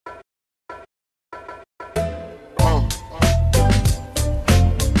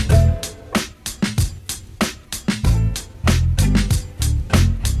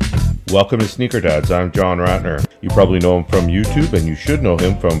Welcome to Sneaker Dads. I'm John Ratner. You probably know him from YouTube, and you should know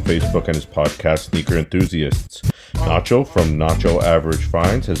him from Facebook and his podcast, Sneaker Enthusiasts. Nacho from Nacho Average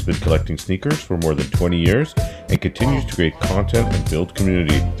Finds has been collecting sneakers for more than 20 years and continues to create content and build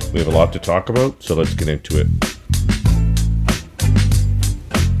community. We have a lot to talk about, so let's get into it.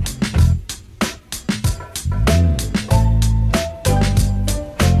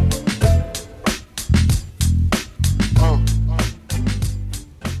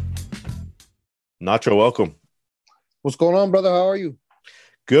 Nacho, welcome. What's going on, brother? How are you?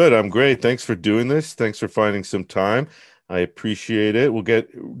 Good. I'm great. Thanks for doing this. Thanks for finding some time. I appreciate it. We'll get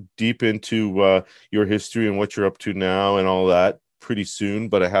deep into your history and what you're up to now and all that pretty soon.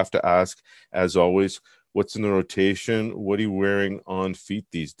 But I have to ask, as always, what's in the rotation? What are you wearing on feet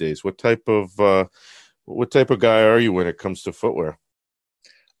these days? What type of guy are you when it comes to footwear?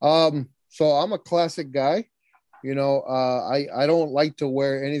 So I'm a classic guy. I don't like to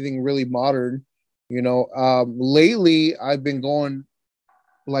wear anything really modern. Lately I've been going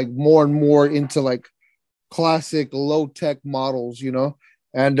like more and more into like classic low tech models,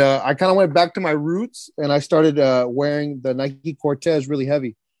 and I kind of went back to my roots and I started wearing the Nike Cortez really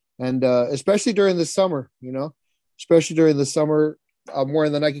heavy. And especially during the summer, I'm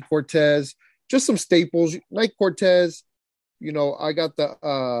wearing the Nike Cortez, just some staples, Nike Cortez. I got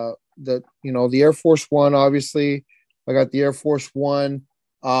the Air Force One, obviously. I got the Air Force One.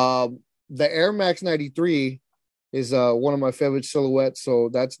 The Air Max 93 is one of my favorite silhouettes, so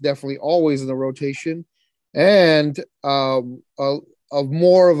that's definitely always in the rotation. And a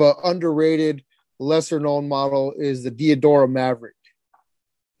more of a underrated, lesser known model is the Diadora Maverick.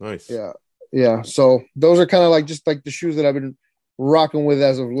 Nice. Yeah. So those are kind of like just like the shoes that I've been rocking with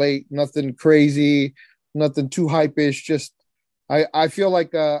as of late. Nothing crazy, nothing too hype-ish. Just I feel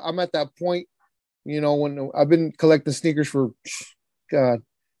like I'm at that point, when I've been collecting sneakers for God,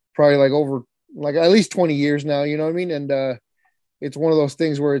 probably like over like at least 20 years now, you know what I mean? And it's one of those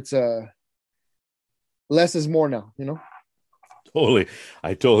things where it's less is more now, Totally.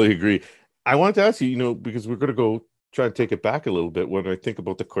 I totally agree. I wanted to ask you, because we're going to go try and take it back a little bit. When I think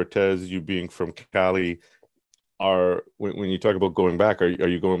about the Cortez, you being from Cali, when you talk about going back, are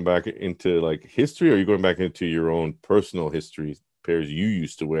you going back into like history, or are you going back into your own personal history pairs you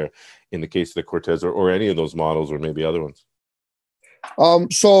used to wear in the case of the Cortez or any of those models or maybe other ones?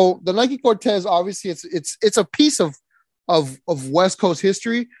 So the Nike Cortez, obviously it's a piece of West Coast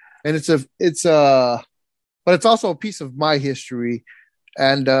history, and but it's also a piece of my history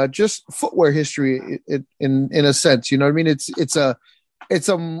and just footwear history in a sense, you know what I mean? It's a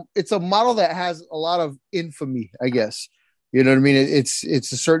model that has a lot of infamy, I guess. You know what I mean? It's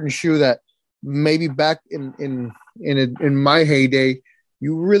a certain shoe that maybe back in my heyday,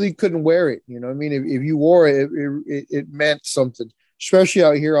 you really couldn't wear it. You know what I mean? If you wore it, it meant something, especially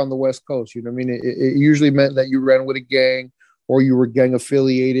out here on the West Coast. You know what I mean? It usually meant that you ran with a gang or you were gang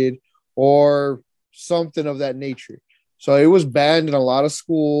affiliated or something of that nature. So it was banned in a lot of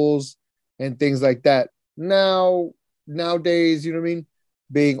schools and things like that. Nowadays, you know what I mean?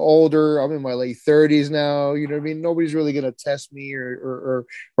 Being older, I'm in my late 30s now. You know what I mean? Nobody's really going to test me or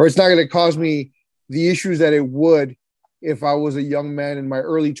it's not going to cause me the issues that it would if I was a young man in my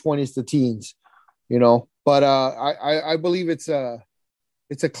early 20s to teens, But I believe it's a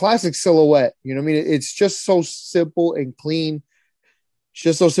classic silhouette. You know what I mean? It's just so simple and clean. It's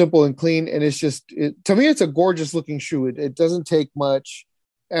just so simple and clean. And it's just, to me, it's a gorgeous looking shoe. It doesn't take much.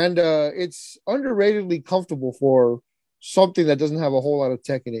 And it's underratedly comfortable for something that doesn't have a whole lot of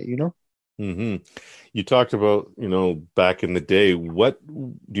tech in it, Mm-hmm. You talked about, back in the day. What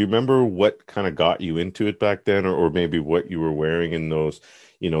do you remember? What kind of got you into it back then, or maybe what you were wearing in those,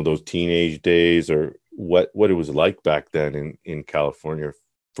 those teenage days, or what it was like back then in California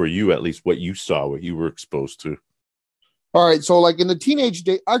for you, at least what you saw, what you were exposed to? All right. So like in the teenage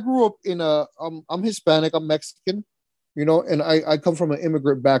day, I grew up I'm Hispanic, I'm Mexican, and I come from an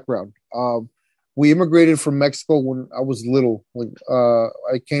immigrant background. We immigrated from Mexico when I was little.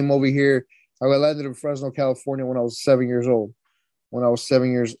 I came over here. I landed in Fresno, California when I was 7 years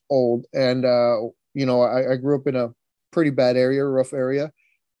old. And I grew up in a pretty bad area, rough area.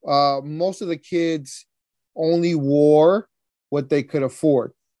 Most of the kids only wore what they could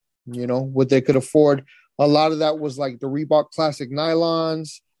afford. A lot of that was like the Reebok Classic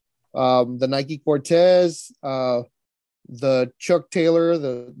nylons, the Nike Cortez, the Chuck Taylor,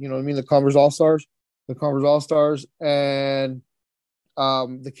 the Converse All-Stars, and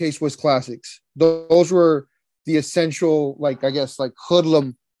the K-Swiss Classics. Those were the essential, like, I guess, like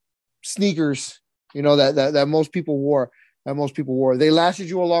hoodlum sneakers, that most people wore. They lasted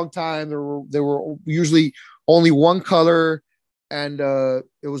you a long time. They were usually only one color, and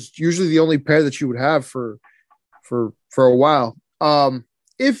it was usually the only pair that you would have for a while.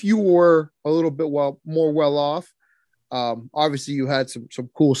 If you were a little bit more well off, obviously you had some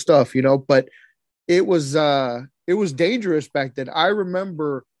cool stuff, but it was dangerous back then. I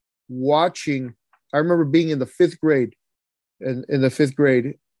remember being in the fifth grade, in the fifth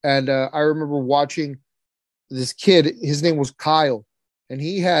grade, and I remember watching this kid. His name was Kyle, and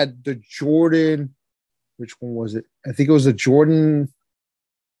he had the Jordan. Which one was it? I think it was a Jordan.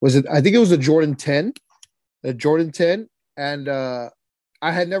 Was it? I think it was a Jordan 10, a Jordan 10, and I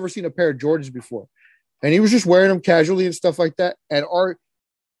had never seen a pair of Jordans before, and he was just wearing them casually and stuff like that. And our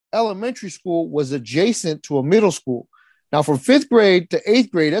elementary school was adjacent to a middle school. Now, from fifth grade to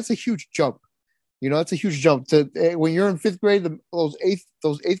eighth grade, that's a huge jump. That's a huge jump. When you're in fifth grade, those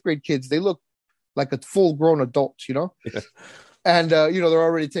eighth grade kids, they look like a full grown adults. Yeah. And they're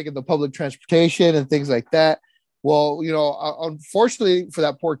already taking the public transportation and things like that. Well, unfortunately for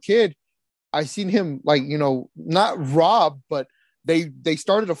that poor kid, I seen him not robbed, but they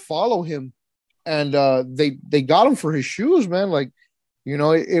started to follow him, and they got him for his shoes, man.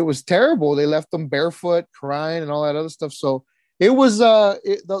 It was terrible. They left him barefoot, crying, and all that other stuff. So it was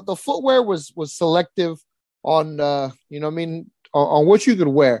the footwear was selective on on what you could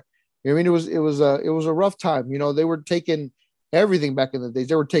wear. It was a rough time. They were taking everything back in the days.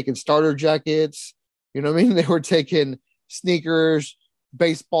 They were taking starter jackets. They were taking sneakers,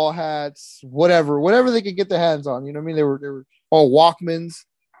 baseball hats, whatever they could get their hands on. They were all Walkmans,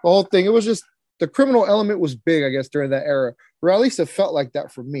 the whole thing. It was just the criminal element was big, I guess, during that era, or at least it felt like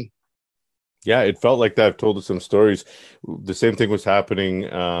that for me. Yeah, it felt like that. I've told us some stories. The same thing was happening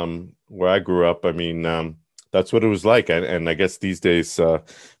where I grew up. I mean, that's what it was like. And I guess these days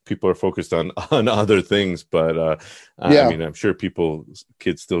people are focused on other things. But Yeah. I mean, I'm sure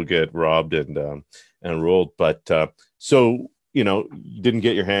kids still get robbed and rolled. But so, you didn't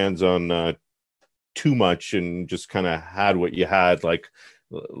get your hands on too much and just kind of had what you had, like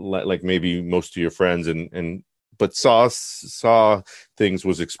maybe most of your friends, but saw things,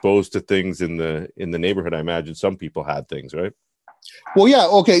 was exposed to things in the neighborhood. I imagine some people had things, right? Well, yeah.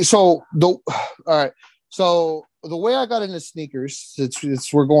 Okay. So all right. So the way I got into sneakers,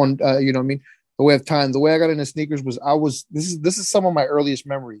 we're going, the way of time, the way I got into sneakers was this is some of my earliest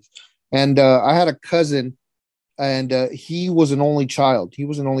memories. And I had a cousin, and he was an only child.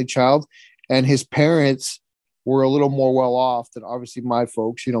 And his parents were a little more well off than obviously my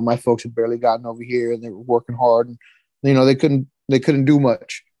folks. My folks had barely gotten over here, and they were working hard, and they couldn't do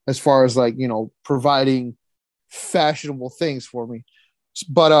much as far as providing fashionable things for me.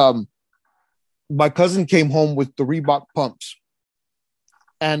 But my cousin came home with the Reebok pumps,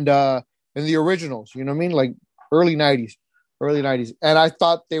 and the originals, like early 90s. And I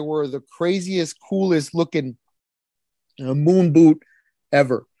thought they were the craziest, coolest looking moon boot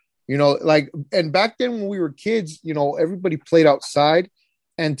ever. And back then when we were kids, everybody played outside.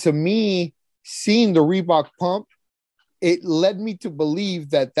 And to me, seeing the Reebok pump, it led me to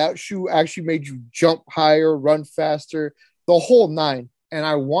believe that shoe actually made you jump higher, run faster, the whole nine. And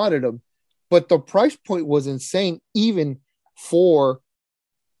I wanted them. But the price point was insane, even for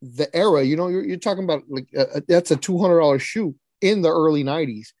the era. You're talking about that's a $200 shoe in the early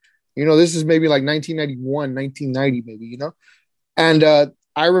 90s. This is maybe like 1991, 1990, maybe, And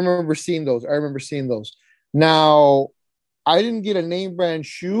I remember seeing those. Now, I didn't get a name brand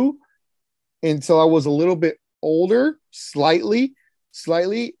shoe until I was a little bit older, slightly.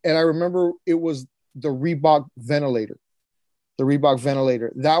 And I remember it was the Reebok Ventilator.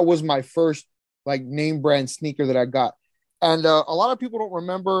 That was my first name brand sneaker that I got. And a lot of people don't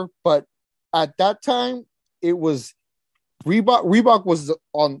remember, but at that time it was Reebok was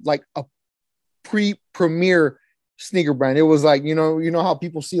on a premier sneaker brand. It was how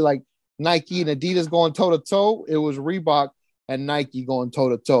people see Nike and Adidas going toe to toe. It was Reebok and Nike going toe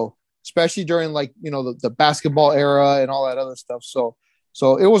to toe, especially during the basketball era and all that other stuff. So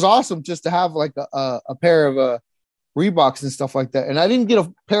it was awesome just to have a pair of Reeboks and stuff like that. And I didn't get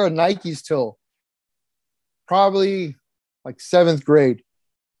a pair of Nikes till probably seventh grade.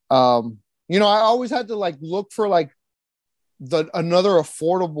 I always had to look for another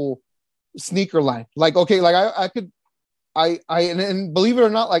affordable sneaker line. And believe it or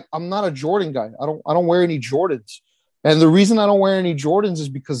not, I'm not a Jordan guy. I don't wear any Jordans. And the reason I don't wear any Jordans is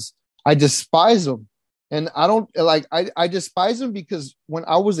because I despise them. And I despise them because when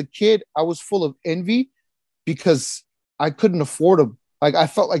I was a kid, I was full of envy because I couldn't afford them. I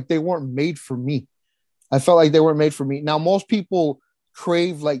felt like they weren't made for me. Now, most people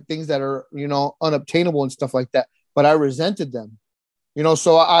crave things that are, unobtainable and stuff like that, but I resented them,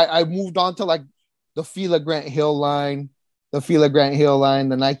 so I moved on to the Fila Grant Hill line, the Fila Grant Hill line,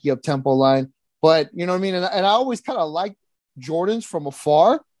 the Nike Up Tempo line. But you know what I mean? And I always kind of liked Jordans from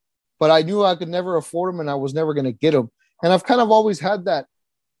afar, but I knew I could never afford them and I was never going to get them. And I've kind of always had that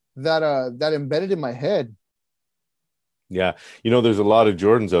embedded in my head. Yeah. There's a lot of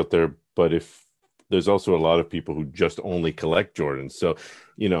Jordans out there, but if there's also a lot of people who just only collect Jordans. So,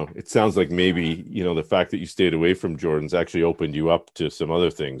 it sounds like maybe, the fact that you stayed away from Jordans actually opened you up to some other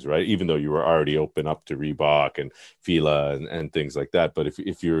things, right? Even though you were already open up to Reebok and Fila and things like that. But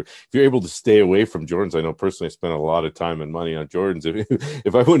if you're able to stay away from Jordans, I know personally I spent a lot of time and money on Jordans.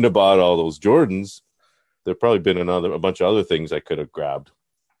 If I wouldn't have bought all those Jordans, there'd probably been a bunch of other things I could have grabbed.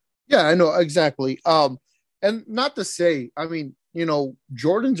 Yeah, I know exactly. And not to say, I mean,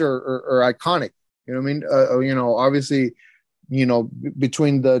 Jordans are iconic. You know what I mean? Obviously,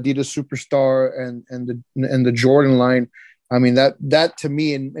 between the Adidas Superstar and the Jordan line, I mean that to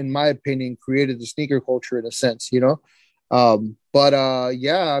me, in my opinion, created the sneaker culture in a sense. But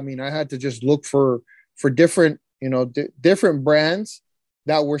yeah, I mean, I had to just look for different, different brands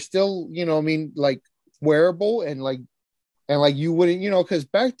that were still, I mean, like wearable and like you wouldn't, because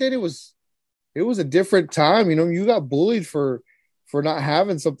back then it was a different time. You got bullied for not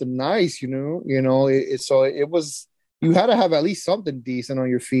having something nice. So it was, you had to have at least something decent on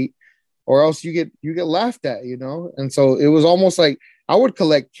your feet, or else you get laughed at. And so it was almost like I would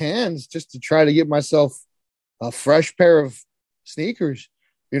collect cans just to try to get myself a fresh pair of sneakers.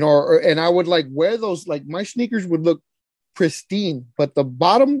 And I would like wear those, like my sneakers would look pristine, but the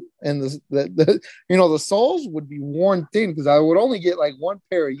bottom and the soles would be worn thin because I would only get like one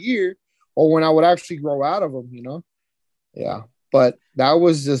pair a year, or when I would actually grow out of them. Yeah, but that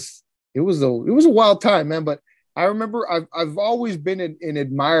was just it was a wild time, man. But I remember I've always been an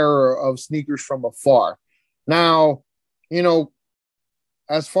admirer of sneakers from afar. Now,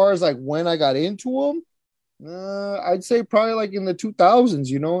 as far as like when I got into them, I'd say probably like in the 2000s,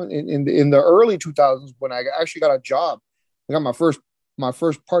 in the early 2000s when I actually got a job. I got my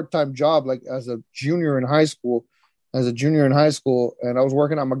first part-time job like as a junior in high school, and I was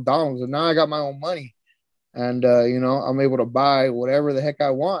working at McDonald's, and now I got my own money, and I'm able to buy whatever the heck I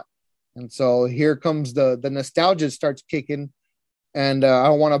want. And so here comes the nostalgia starts kicking, and I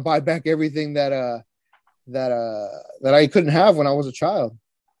want to buy back everything that I couldn't have when I was a child.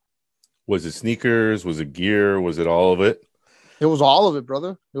 Was it sneakers? Was it gear? Was it all of it? It was all of it,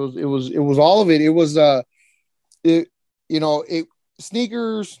 brother. It was all of it. It was it it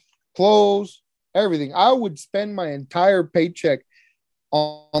sneakers, clothes, everything. I would spend my entire paycheck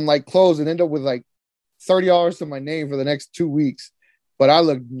on like clothes and end up with like $30 to my name for the next 2 weeks. But I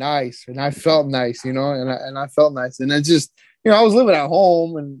looked nice and I felt nice, and I felt nice. And it just, I was living at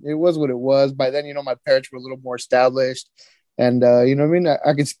home and it was what it was. By then, my parents were a little more established, and you know what I mean?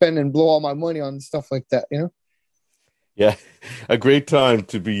 I could spend and blow all my money on stuff like that. Yeah, a great time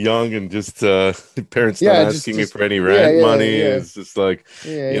to be young and just parents not Yeah, asking you for any yeah, rent yeah, money. yeah, It's just like,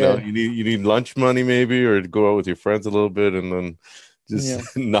 yeah, yeah, you need lunch money maybe, or to go out with your friends a little bit, and then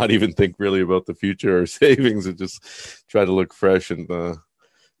just yeah. not even think really about the future or savings, and just try to look fresh and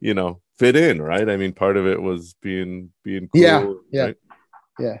fit in, right? I mean, part of it was being Yeah, cool, yeah, right?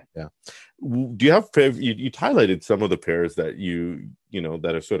 yeah. Yeah. Do you have you highlighted some of the pairs that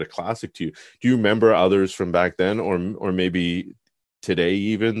that are sort of classic to you? Do you remember others from back then, or maybe today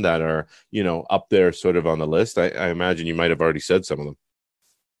even that are up there sort of on the list? I imagine you might have already said some of them.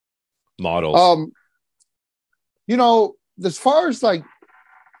 Models. Um, as far as like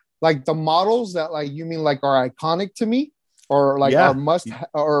the models that like you mean like are iconic to me, or like Yeah,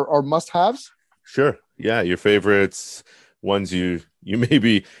 are must haves. sure. Yeah, your favorites, ones you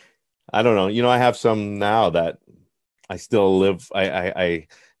maybe, I don't know. I have some now that I still live. I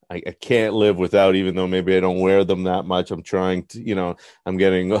can't live without, even though maybe I don't wear them that much. I'm trying to,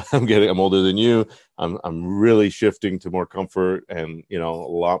 I'm older than you. I'm really shifting to more comfort and, a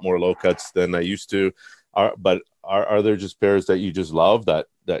lot more low cuts than I used to. Are there just pairs that you just love that,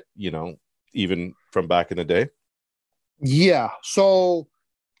 even from back in the day? Yeah. So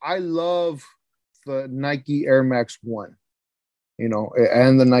I love the Nike Air Max 1,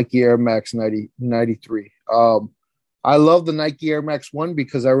 and the Nike Air Max 93. I love the Nike Air Max 1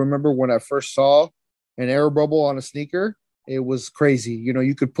 because I remember when I first saw an air bubble on a sneaker, it was crazy.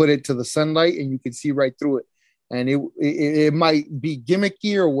 You could put it to the sunlight and you could see right through it. And it might be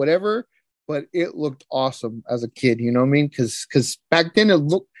gimmicky or whatever, but it looked awesome as a kid. You know what I mean? Because back then it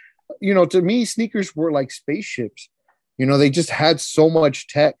looked, to me, sneakers were like spaceships. They just had so much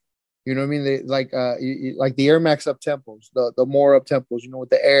tech. You know what I mean? They like the Air Max up tempos, the more up tempos, with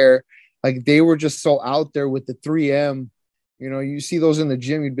the air, like they were just so out there with the 3M. You see those in the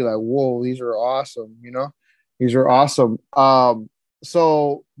gym, you'd be like, whoa, these are awesome. These are awesome.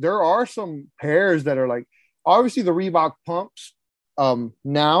 So there are some pairs that are like obviously the Reebok pumps.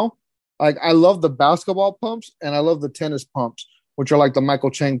 Now, like I love the basketball pumps and I love the tennis pumps, which are like the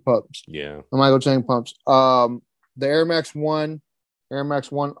Michael Chang pumps. Yeah. The Michael Chang pumps. The Air Max One, Air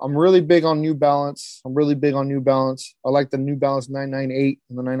Max One. I'm really big on New Balance. I like the New Balance 998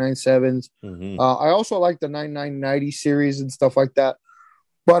 and the 997s. Mm-hmm. I also like the 9990 series and stuff like that.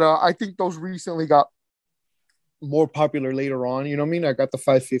 But I think those recently got more popular later on. You know what I mean? I got the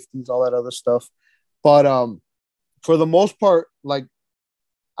 550s, all that other stuff. But for the most part, like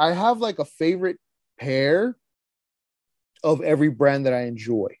I have like a favorite pair of every brand that I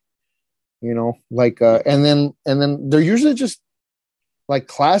enjoy. You know, like and then they're usually just like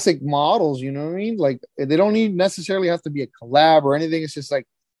classic models. You know what I mean? Like they don't need necessarily have to be a collab or anything. It's just like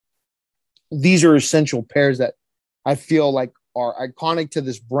these are essential pairs that I feel like are iconic to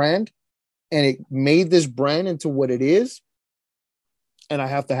this brand, and it made this brand into what it is, and I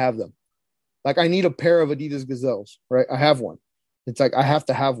have to have them. Like I need a pair of Adidas Gazelles, right? I have one. It's like I have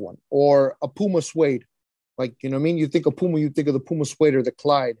to have one, or a Puma suede. Like you know what I mean? You think of Puma, you think of the Puma suede or the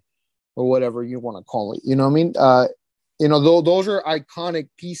Clyde or whatever you want to call it. You know what I mean? Those are iconic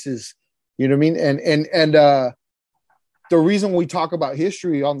pieces. You know what I mean? And the reason we talk about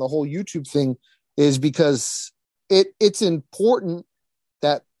history on the whole YouTube thing is because it's important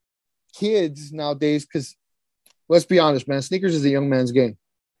that kids nowadays, because let's be honest, man, sneakers is a young man's game.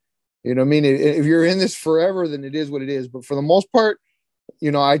 You know what I mean? If you're in this forever, then it is what it is. But for the most part,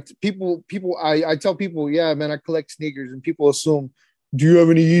 I tell people, yeah, man, I collect sneakers, and people assume, do you have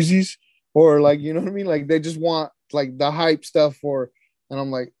any Yeezys? Or like, you know what I mean? Like they just want like the hype stuff, and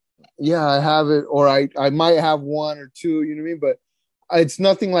I'm like, yeah, I have it, or I might have one or two, you know what I mean? But it's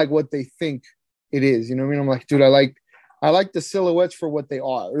nothing like what they think it is. You know what I mean? I'm like, dude, I like the silhouettes for what they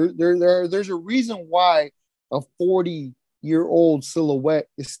are. There's a reason why a 40-year-old silhouette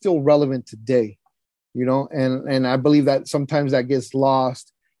is still relevant today, and I believe that sometimes that gets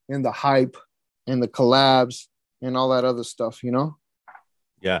lost in the hype and the collabs and all that other stuff,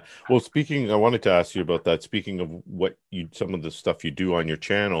 Yeah. Well, I wanted to ask you about that. Speaking of some of the stuff you do on your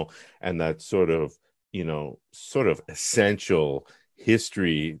channel and that sort of essential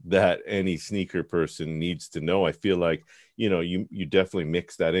history that any sneaker person needs to know. I feel like, you definitely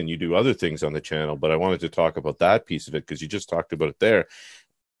mix that in. You do other things on the channel, but I wanted to talk about that piece of it because you just talked about it there.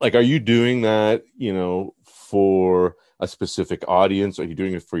 Like, are you doing that, for a specific audience? Are you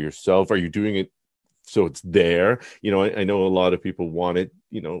doing it for yourself? Are you doing it so it's there? I know a lot of people want it,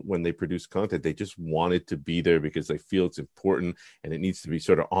 when they produce content, they just want it to be there because they feel it's important and it needs to be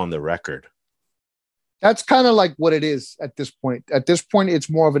sort of on the record. That's kind of like what it is at this point. At this point, it's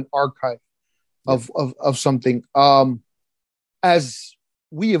more of an archive of something. As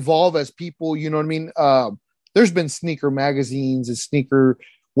we evolve as people, you know what I mean? There's been sneaker magazines and sneaker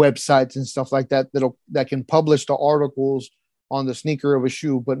websites and stuff like that that can publish the articles on the sneaker of a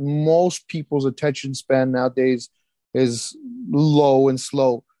shoe, but most people's attention span nowadays is low and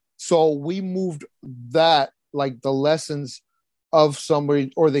slow. So we moved that, like the lessons of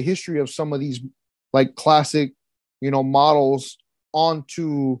somebody or the history of some of these like classic, models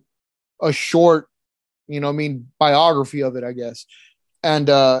onto a short, biography of it, I guess. And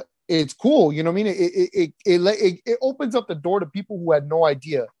it's cool, it opens up the door to people who had no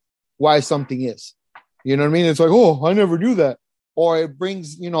idea why something is. You know what I mean? It's like, oh, I never knew that. Or it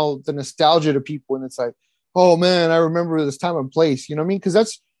brings, the nostalgia to people, and it's like, oh man, I remember this time and place. You know what I mean? Because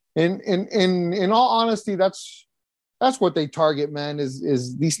that's in all honesty, that's what they target, man.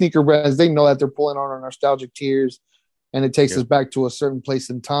 Is these sneaker brands? They know that they're pulling on our nostalgic tears, and it takes us back to a certain place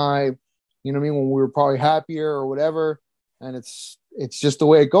in time. You know what I mean? When we were probably happier or whatever, and it's just the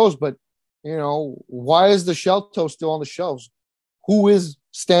way it goes. But why is the shell toe still on the shelves? Who is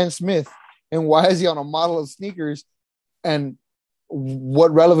Stan Smith, and why is he on a model of sneakers? And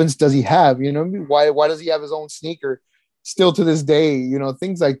what relevance does he have? You know what I mean? Why does he have his own sneaker still to this day?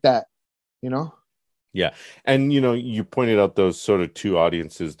 Things like that. Yeah. And you pointed out those sort of two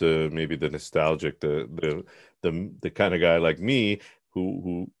audiences, maybe the nostalgic, the kind of guy like me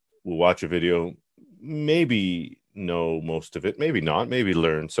who will watch a video, maybe know most of it, maybe not, maybe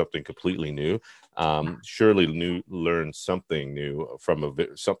learn something completely new. Surely learn something new from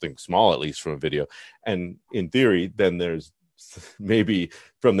something small, at least from a video. And in theory, then there's maybe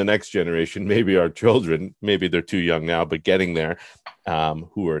from the next generation, maybe our children, maybe they're too young now, but getting there,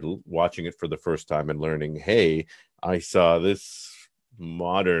 who are watching it for the first time and learning, hey, I saw this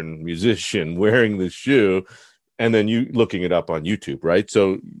modern musician wearing this shoe, and then you looking it up on YouTube, right?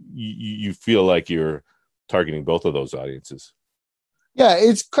 So you feel like you're targeting both of those audiences. Yeah,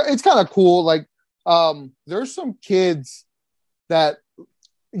 it's kind of cool. Like there's some kids that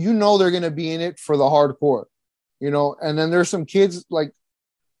they're gonna be in it for the hardcore, and then there's some kids like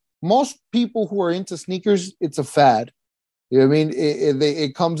most people who are into sneakers, it's a fad. You know what I mean?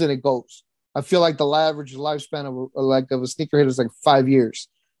 It comes and it goes. I feel like the average lifespan of a sneakerhead is like 5 years,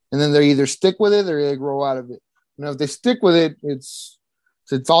 and then they either stick with it or they grow out of it. If they stick with it, it's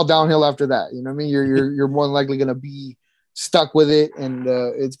all downhill after that. You know what I mean? You're more than likely going to be stuck with it, and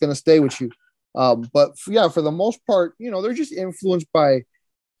it's going to stay with you. But yeah, for the most part, they're just influenced by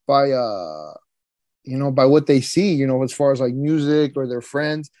by what they see. As far as like music or their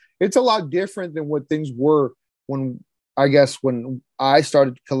friends, it's a lot different than what things were when I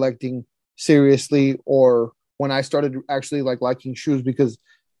started collecting seriously, or when I started actually like liking shoes, because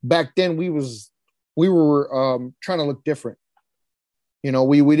back then we were trying to look different. I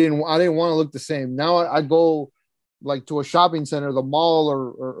didn't want to look the same. Now I go like to a shopping center, the mall,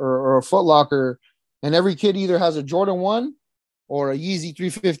 or a Foot Locker, and every kid either has a Jordan 1 or a Yeezy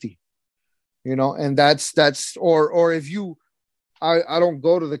 350. And that's or if you I don't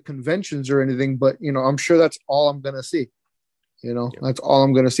go to the conventions or anything, but I'm sure that's all I'm gonna see. That's all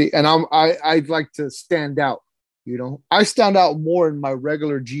I'm gonna see. And I'd like to stand out. I stand out more in my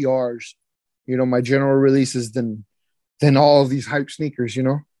regular GRs, my general releases than all of these hype sneakers.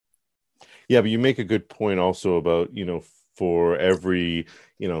 Yeah, but you make a good point also about, for every,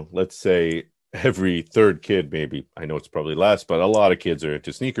 let's say every third kid, maybe, I know it's probably less, but a lot of kids are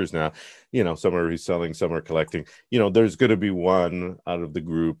into sneakers now. Some are reselling, some are collecting. There's going to be one out of the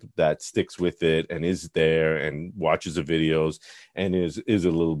group that sticks with it and is there and watches the videos and is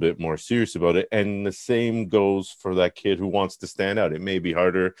a little bit more serious about it. And the same goes for that kid who wants to stand out. It may be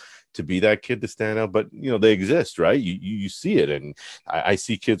harder to be that kid to stand out, but they exist, right? You see it, and I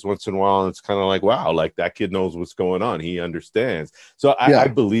see kids once in a while, and it's kind of like, wow, like that kid knows what's going on. He understands. So I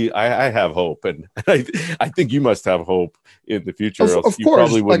believe I have hope, and I think you must have hope in the future. Of you course,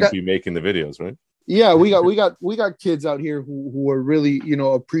 probably wouldn't be making the videos, right? Yeah, we got kids out here who are really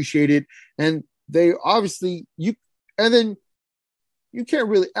appreciated, and they obviously and then you can't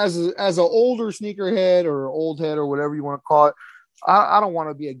really, as an older sneakerhead or old head or whatever you want to call it. I don't want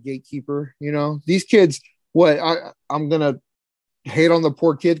to be a gatekeeper. These kids. I'm gonna hate on the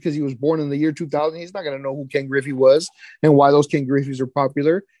poor kid because he was born in the year 2000. He's not gonna know who Ken Griffey was and why those Ken Griffeys are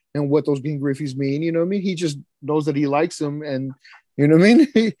popular and what those Ken Griffeys mean. You know what I mean? He just knows that he likes them, and you know what I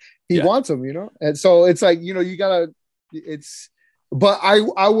mean. He wants them. And so it's like you gotta. But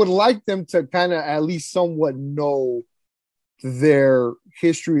I would like them to kind of at least somewhat know their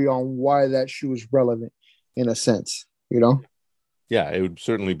history on why that shoe is relevant in a sense. Yeah, it would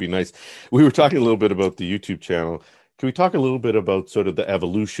certainly be nice. We were talking a little bit about the YouTube channel. Can we talk a little bit about sort of the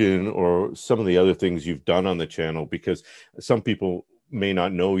evolution or some of the other things you've done on the channel? Because some people may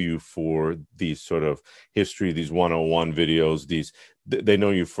not know you for these sort of history, these 101 videos, they know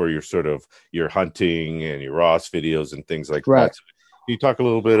you for your hunting and your Ross videos and things like that. So can you talk a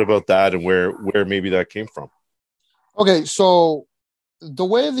little bit about that and where maybe that came from? Okay, so the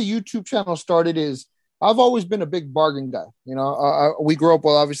way the YouTube channel started is I've always been a big bargain guy. We grew up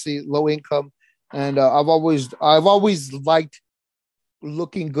with obviously low income, and I've always liked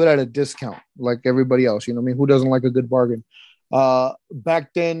looking good at a discount, like everybody else. I mean, who doesn't like a good bargain?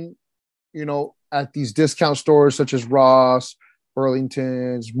 Back then, at these discount stores such as Ross,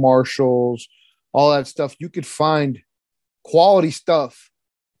 Burlington's, Marshalls, all that stuff, you could find quality stuff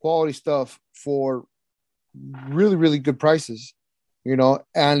for really, really good prices.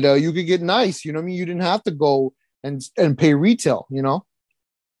 And you could get nice, I mean, you didn't have to go and pay retail,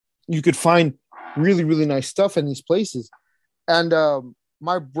 you could find really, really nice stuff in these places. And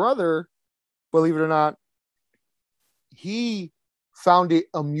my brother, believe it or not, he found it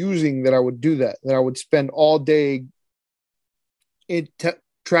amusing that I would do that I would spend all day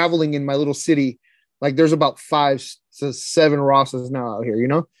traveling in my little city. Like there's about 5 to 7 Rosses now out here,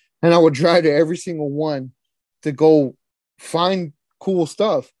 and I would drive to every single one to go find cool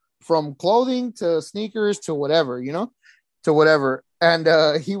stuff, from clothing to sneakers to whatever, And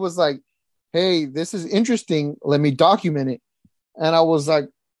he was like, hey, this is interesting. Let me document it. And I was like,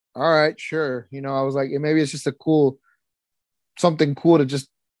 all right, sure. I was like, maybe it's just something cool to just,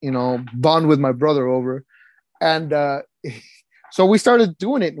 bond with my brother over. And so we started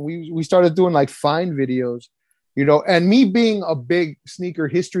doing it, and we started doing like find videos, and me being a big sneaker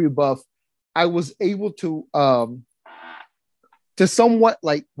history buff, I was able to somewhat,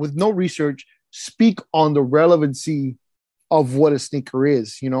 like, with no research, speak on the relevancy of what a sneaker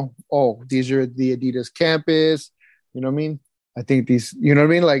is. Oh, these are the Adidas Campus. You know what I mean? I think these, you know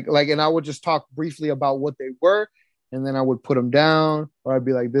what I mean? Like, and I would just talk briefly about what they were, and then I would put them down, or I'd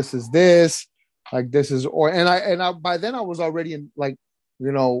be like, this is this. Like this is, or and I by then I was already in like,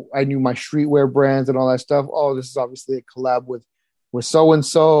 I knew my streetwear brands and all that stuff. Oh, this is obviously a collab with so and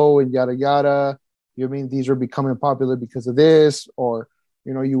so and yada yada. You know what I mean? These are becoming popular because of this, or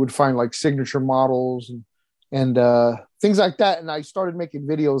you would find like signature models and things like that. And I started making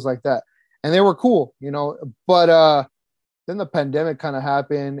videos like that, and they were cool. But then the pandemic kind of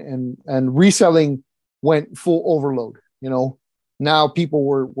happened, and reselling went full overload. Now people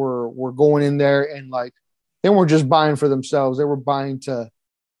were going in there and like they weren't just buying for themselves; they were buying to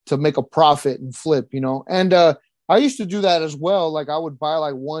make a profit and flip. And I used to do that as well. Like I would buy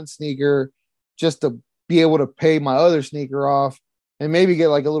like one sneaker just to be able to pay my other sneaker off and maybe get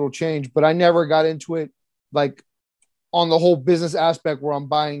like a little change. But I never got into it like on the whole business aspect where I'm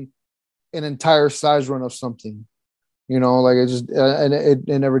buying an entire size run of something. Like it just and it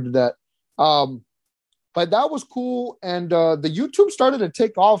never did that. But that was cool, and the YouTube started to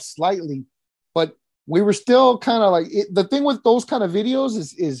take off slightly, but we were still kind of like the thing with those kind of videos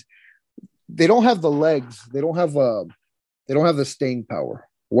is they don't have the legs, they don't have the staying power.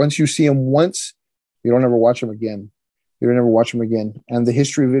 Once you see them once, you don't ever watch them again. You don't ever watch them again. And the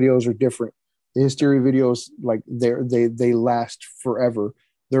history videos are different. The history videos, like they last forever.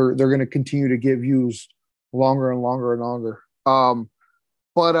 They're going to continue to get views longer and longer and longer.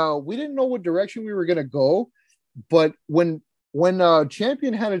 But we didn't know what direction we were going to go. But when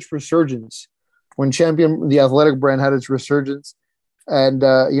Champion had its resurgence, when Champion, the athletic brand, had its resurgence, and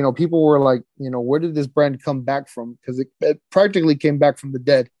people were like, where did this brand come back from? Because it practically came back from the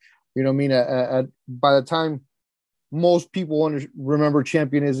dead. You know what I mean? By the time most people remember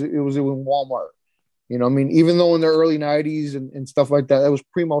Champion, it was in Walmart. You know what I mean? Even though in the early 90s and stuff like that was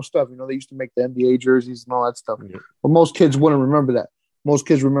primo stuff. They used to make the NBA jerseys and all that stuff. Yeah. But most kids wouldn't remember that. Most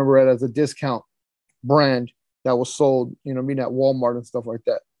kids remember it as a discount brand that was sold, at Walmart and stuff like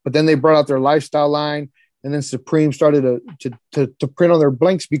that. But then they brought out their lifestyle line, and then Supreme started to print on their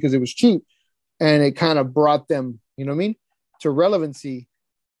blanks because it was cheap, and it kind of brought them, to relevancy.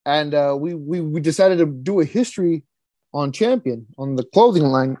 And we decided to do a history on Champion, on the clothing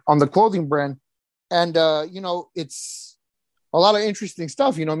line, on the clothing brand. And, it's a lot of interesting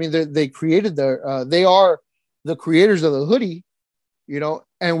stuff. They created they are the creators of the hoodie,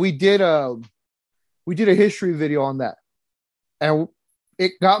 and we did a history video on that. And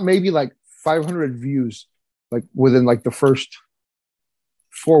it got maybe like 500 views, like within like the first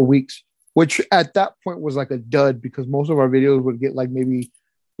 4 weeks, which at that point was like a dud because most of our videos would get like maybe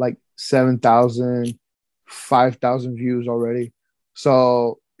like 7,000, 5,000 views already.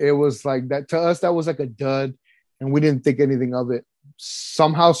 So it was like that to us, that was like a dud, and we didn't think anything of it.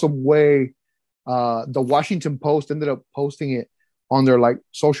 Somehow, some way, the Washington Post ended up posting it on their like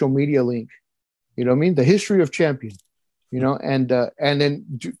social media link. You know what I mean? The history of Champion. And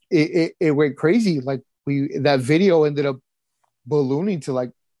then it went crazy. Like that video ended up ballooning to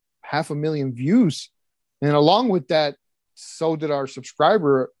like 500,000 views, and along with that, so did our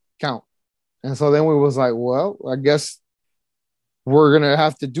subscriber count. And so then we was like, well, I guess we're going to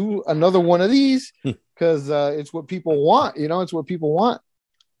have to do another one of these because it's what people want, it's what people want.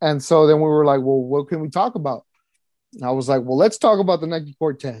 And so then we were like, well, what can we talk about? And I was like, well, let's talk about the Nike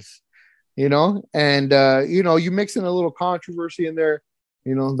Cortez, and, you mix in a little controversy in there,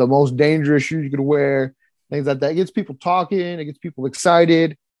 the most dangerous shoes you could wear, things like that. It gets people talking, it gets people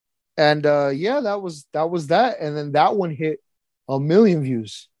excited. And that was that. And then that one hit 1 million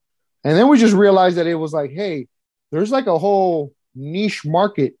views. And then we just realized that it was like, hey, there's like a whole niche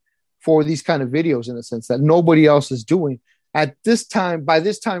market for these kind of videos in a sense that nobody else is doing at this time. By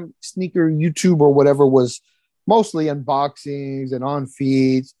this time, sneaker YouTube or whatever was mostly unboxings and on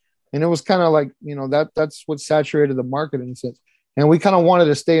feeds. And it was kind of like, that's what saturated the market in a sense. And we kind of wanted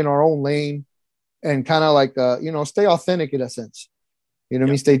to stay in our own lane and kind of like, stay authentic in a sense. What I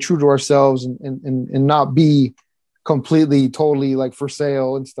mean? Stay true to ourselves and not be completely, totally like for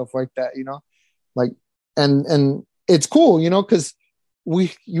sale and stuff like that, like, and it's cool, because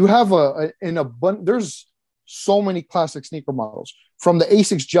you have there's so many classic sneaker models from the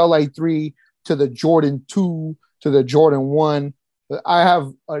Asics Gel A3 to the Jordan 2 to the Jordan 1. I have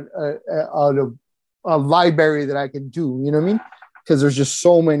a library that I can do, you know what I mean? Because there's just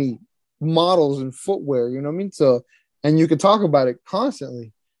so many models and footwear, you know what I mean? So, and you can talk about it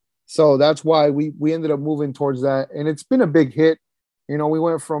constantly. So that's why we ended up moving towards that. And it's been a big hit. We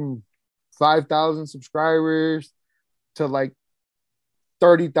went from 5,000 subscribers to like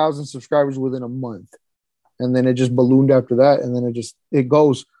 30,000 subscribers within a month. And then it just ballooned after that. And then it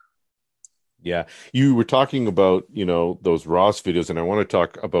goes. Yeah. You were talking about, those Ross videos, and I want to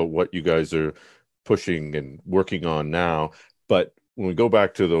talk about what you guys are pushing and working on now. But when we go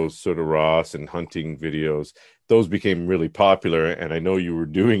back to those sort of Ross and hunting videos, those became really popular. And I know you were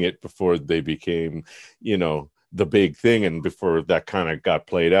doing it before they became, the big thing, and before that kind of got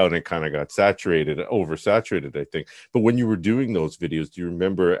played out and kind of got oversaturated, I think. But when you were doing those videos, do you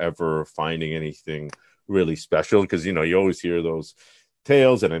remember ever finding anything really special? Because you always hear those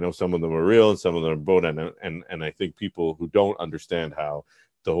tales, and I know some of them are real and some of them are both. And I think people who don't understand how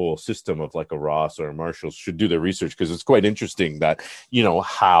the whole system of like a Ross or a Marshall should do their research, because it's quite interesting that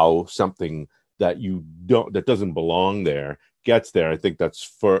how something that doesn't belong there gets there. I think that's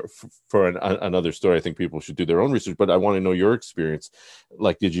for another story. I think people should do their own research, but I want to know your experience.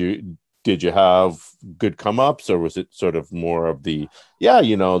 Like, did you have good come ups, or was it sort of more of the,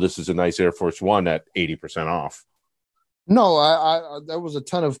 this is a nice Air Force One at 80% off? No, I there was a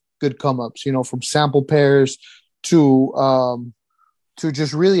ton of good come ups, from sample pairs to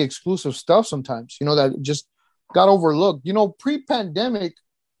just really exclusive stuff sometimes, that just got overlooked. Pre-pandemic,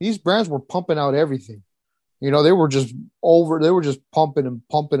 these brands were pumping out everything. They were just pumping and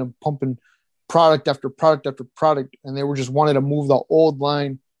pumping and pumping product after product after product, and they were just wanting to move the old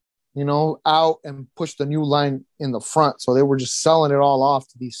line, out and push the new line in the front. So they were just selling it all off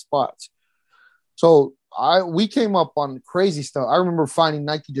to these spots. So we came up on crazy stuff. I remember finding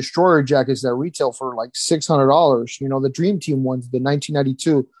Nike Destroyer jackets that retail for like $600. The Dream Team ones, the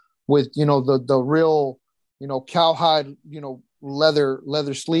 1992 with the real cowhide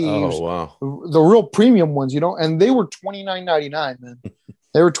leather sleeves. Oh wow, the real premium ones, and they were $29.99, man.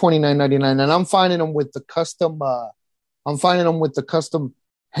 They were $29.99, and I'm finding them with the custom. I'm finding them with the custom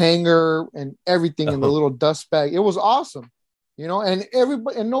hanger and everything in the little dust bag. It was awesome. And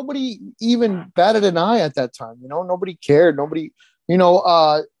everybody and nobody even batted an eye at that time. Nobody cared. Nobody,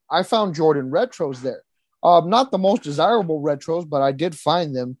 I found Jordan retros there. Not the most desirable retros, but I did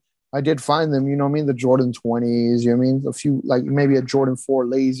find them. The Jordan 20s, a few, like maybe a Jordan 4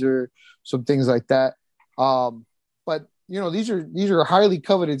 laser, some things like that. But these are highly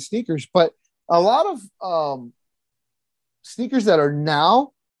coveted sneakers, but a lot of sneakers that are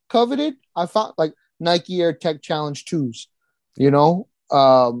now coveted, I found like Nike Air Tech Challenge 2s.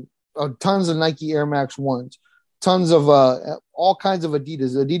 Tons of Nike Air Max 1s, tons of all kinds of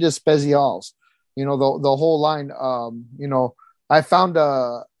Adidas Specials, the whole line. I found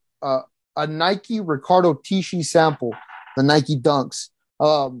a Nike Ricardo Tisci sample, the Nike Dunks.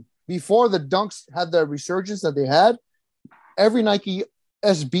 Before the Dunks had the resurgence that they had, every Nike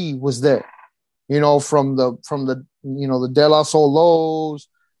SB was there. From the the De La Solos,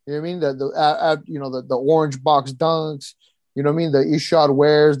 the orange box Dunks. The Ishod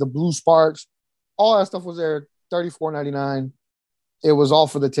Wares, the Blue Sparks, all that stuff was there, $34.99. It was all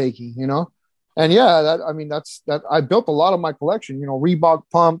for the taking, And yeah, that's I built a lot of my collection, Reebok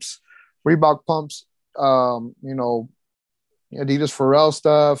pumps, Adidas Pharrell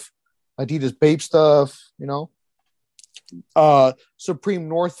stuff, Adidas Bape stuff, Supreme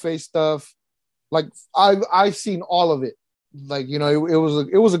North Face stuff. Like I've seen all of it. Like, it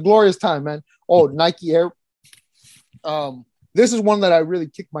was a glorious time, man. Oh, Nike Air. This is one that I really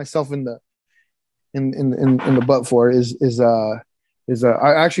kicked myself in the butt for. I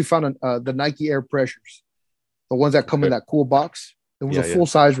actually found the Nike Air Pressures, the ones that come in that cool box. It was a full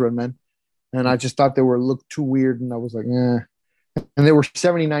size run, man, and I just thought they looked too weird, and I was like, eh. And they were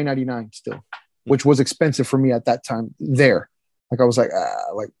 $79.99 still, which was expensive for me at that time. There, like I was like,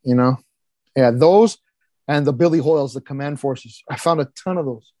 those and the Billy Hoyles, the Command Forces. I found a ton of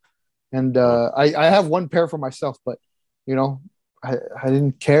those, and I have one pair for myself, but. I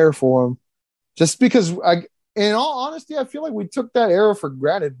didn't care for them just because in all honesty, I feel like we took that era for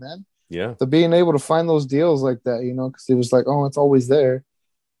granted, man. Yeah. To being able to find those deals like that, because it was like, oh, it's always there,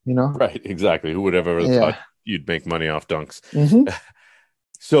 Right. Exactly. Who would have ever thought you'd make money off Dunks? Mm-hmm.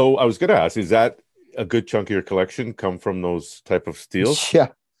 So I was going to ask, is that a good chunk of your collection come from those type of steals? Yeah.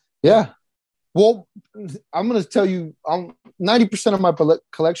 Yeah. Well, I'm going to tell you, 90% of my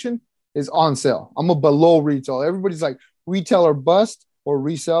collection is on sale. I'm a below retail. Everybody's like retail or bust or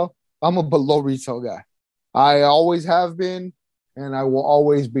resell. I'm a below retail guy. I always have been, and I will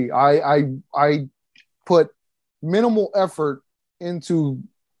always be. I put minimal effort into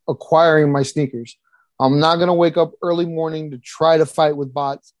acquiring my sneakers. I'm not going to wake up early morning to try to fight with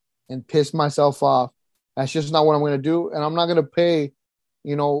bots and piss myself off. That's just not what I'm going to do. And I'm not going to pay,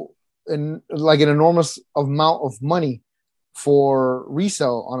 an enormous amount of money for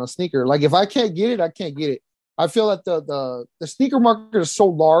resale on a sneaker. Like if I can't get it, I can't get it. I feel that the sneaker market is so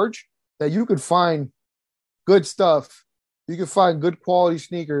large that you could find good stuff. You could find good quality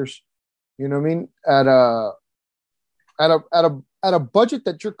sneakers, at a budget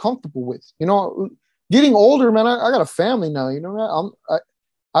that you're comfortable with. getting older, man. I got a family now. You know,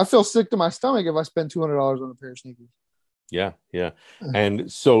 I feel sick to my stomach if I spend $200 on a pair of sneakers. Yeah, yeah.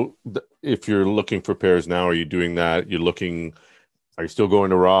 And so if you're looking for pairs now, are you doing that? Are you still going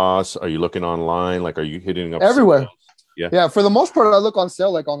to Ross? Are you looking online? Like, are you hitting up Everywhere? sales? Yeah. Yeah, for the most part, I look on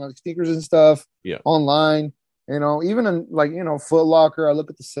sale, like on like sneakers and stuff. Yeah. Online, you know, even in like Foot Locker, I look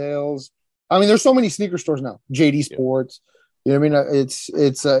at the sales. I mean, there's so many sneaker stores now. JD Sports, you know what I mean?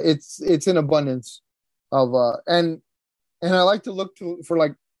 It's an abundance of and I like to look for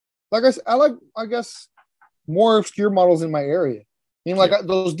like I guess more obscure models in my area. I mean, like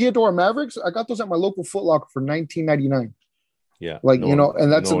those Diadora Mavericks, I got those at my local Foot Locker for $19.99. Yeah, like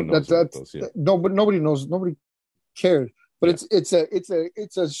and that's those, no, but nobody knows, nobody cared. But it's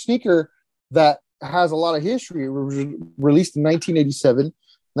a sneaker that has a lot of history. It was released in 1987.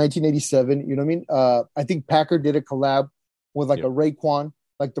 You know what I mean? I think Packard did a collab with like a Raekwon,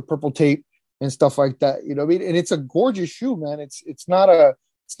 like the purple tape and stuff like that. You know what I mean? And it's a gorgeous shoe, man. It's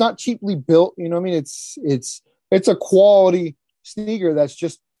not cheaply built. You know what I mean? It's a quality sneaker that's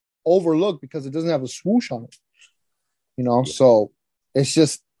just overlooked because it doesn't have a swoosh on it. You know, so it's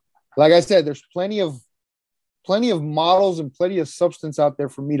just like I said, there's plenty of models and plenty of substance out there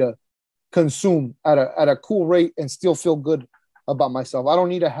for me to consume at a cool rate and still feel good about myself. I don't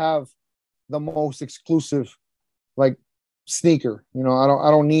need to have the most exclusive like sneaker. You know, I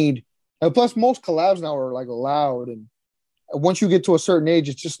don't need. And plus, most collabs now are like allowed, and once you get to a certain age,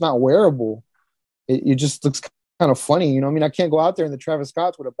 it's just not wearable. It just looks kind of funny. You know what I mean? I can't go out there in the Travis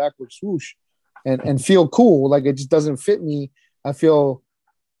Scotts with a backward swoosh and feel cool. Like it just doesn't fit me. I feel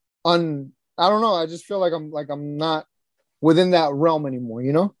I don't know. I just feel like I'm not within that realm anymore,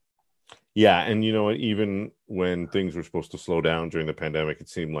 you know? Yeah. And you know what, even when things were supposed to slow down during the pandemic, it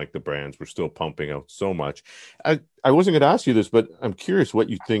seemed like the brands were still pumping out so much. I wasn't going to ask you this, but I'm curious what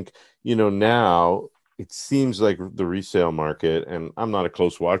you think, you know, now it seems like the resale market, and I'm not a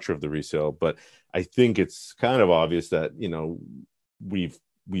close watcher of the resale, but I think it's kind of obvious that, you know, we've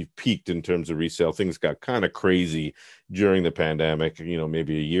peaked in terms of resale. Things got kind of crazy during the pandemic, you know,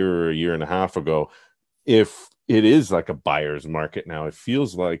 maybe a year or a year and a half ago. If it is like a buyer's market now, it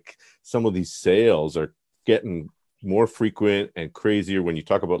feels like some of these sales are getting more frequent and crazier when you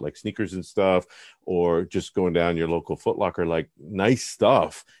talk about like sneakers and stuff, or just going down your local Foot Locker. Like nice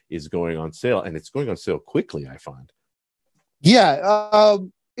stuff is going on sale, and it's going on sale quickly, I find. Yeah.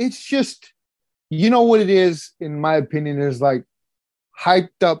 It's just, you know what it is, in my opinion, is like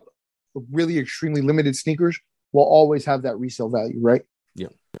hyped up, really extremely limited sneakers will always have that resale value, right? Yeah.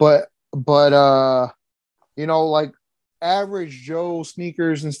 But you know, like average Joe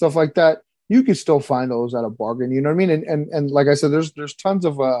sneakers and stuff like that, you can still find those at a bargain. You know what I mean? And like I said, there's tons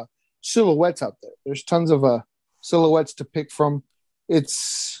of silhouettes out there. There's tons of silhouettes to pick from.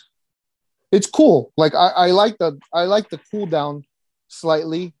 It's cool. Like I like the cool down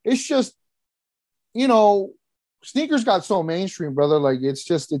slightly. It's just, you know, sneakers got so mainstream, brother. Like it's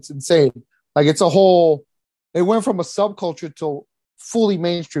insane. Like it went from a subculture to fully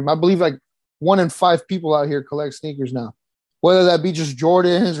mainstream. I believe like 1 in 5 people out here collect sneakers now, whether that be just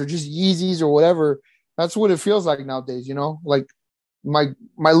Jordans or just Yeezys or whatever. That's what it feels like nowadays. You know, like my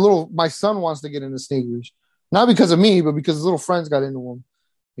son wants to get into sneakers, not because of me, but because his little friends got into them.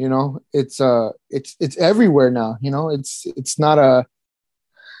 You know, it's everywhere now. You know, it's not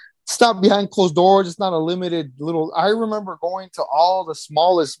behind closed doors. It's not a limited little. I remember going to all the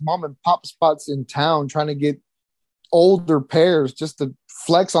smallest mom and pop spots in town trying to get older pairs just to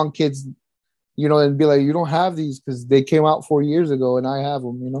flex on kids, you know, and be like, you don't have these because they came out 4 years ago and I have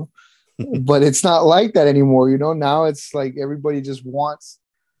them, you know. But it's not like that anymore, you know. Now it's like everybody just wants,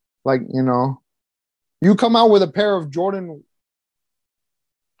 like, you know, you come out with a pair of Jordan.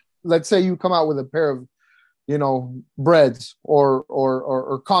 Let's say you come out with a pair of, you know, Breads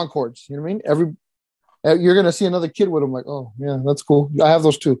or Concords. You know what I mean? You're gonna see another kid with them, like, oh yeah, that's cool. I have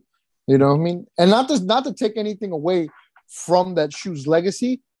those too. You know what I mean? And not to take anything away from that shoe's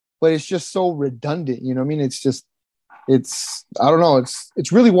legacy, but it's just so redundant. You know what I mean? It's I don't know.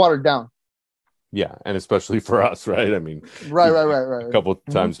 It's really watered down. Yeah, and especially for us, right? I mean, right. A couple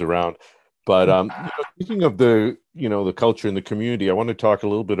times around. But you know, speaking of the, you know, the culture and the community, I want to talk a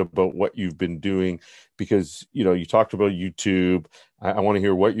little bit about what you've been doing, because, you know, you talked about YouTube. I want to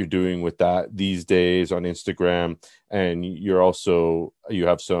hear what you're doing with that these days on Instagram, and you have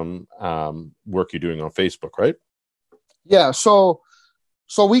some work you're doing on Facebook, right? Yeah. So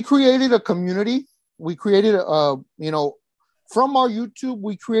we created a community. We created you know, from our YouTube,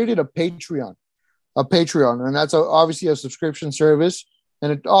 we created a Patreon, and that's obviously a subscription service.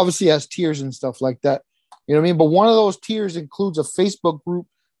 And it obviously has tiers and stuff like that. You know what I mean? But one of those tiers includes a Facebook group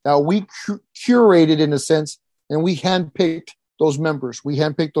that we curated in a sense, and we handpicked those members.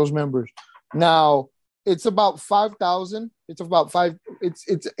 Now it's about 5,000. It's about five.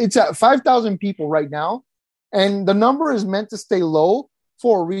 It's at 5,000 people right now, and the number is meant to stay low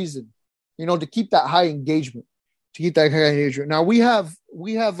for a reason, to keep that high engagement. Now we have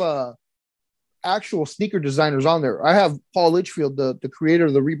actual sneaker designers on there. I have Paul Litchfield, the creator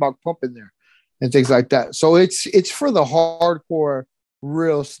of the Reebok Pump, in there, and things like that. So it's for the hardcore,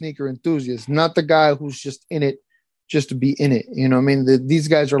 real sneaker enthusiasts, not the guy who's just in it just to be in it. These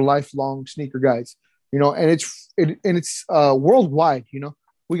guys are lifelong sneaker guys. And it's worldwide.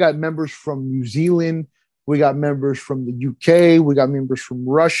 We got members from New Zealand, we got members from the UK, we got members from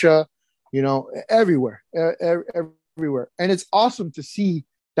Russia. Everywhere, everywhere, and it's awesome to see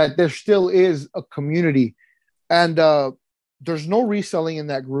that there still is a community, and there's no reselling in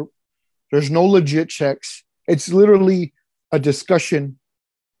that group. There's no legit checks. It's literally a discussion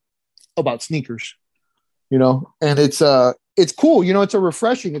about sneakers, and it's cool. It's a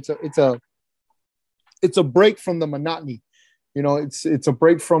refreshing. It's a break from the monotony. It's a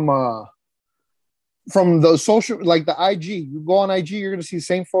break from the social, like the IG. You go on IG, you're going to see the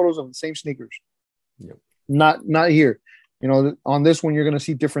same photos of the same sneakers. Yep. Not here. On this one, you're going to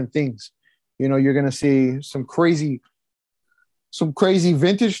see different things. You're going to see some crazy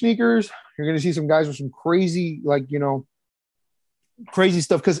vintage sneakers. You're going to see some guys with some crazy, crazy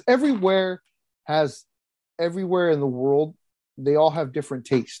stuff. Because everywhere in the world, they all have different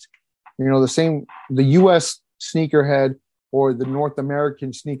taste. The U.S. sneakerhead or the North American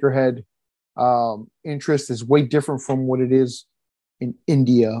sneakerhead interest is way different from what it is in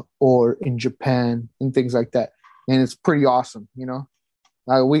India or in Japan and things like that. And it's pretty awesome.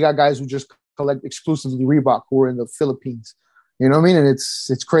 We got guys who just collect exclusively Reebok who are in the Philippines. And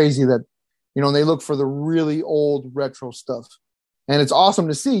it's crazy that, they look for the really old retro stuff. And it's awesome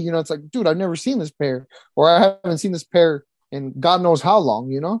to see, it's like, dude, I've never seen this pair, or I haven't seen this pair in God knows how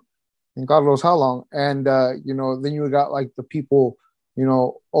long, and God knows how long. And, then you got like the people,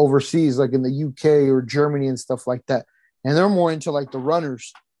 overseas, like in the UK or Germany and stuff like that. And they're more into like the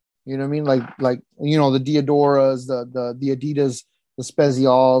runners, Like the Diodoras, the Adidas, the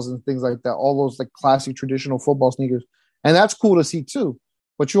Spezials and things like that. All those like classic traditional football sneakers. And that's cool to see too.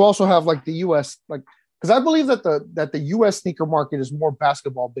 But you also have like the US, because I believe that the US sneaker market is more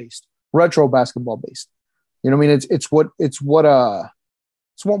basketball based, retro basketball based. It's what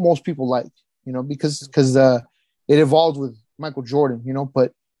most people like, because it evolved with Michael Jordan,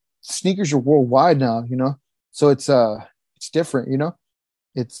 but sneakers are worldwide now, so it's different,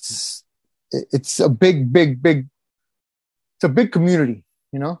 it's a big it's a big community,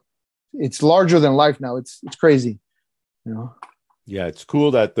 it's larger than life now. It's crazy, Yeah, it's cool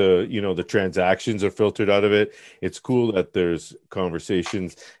that the transactions are filtered out of it. It's cool that there's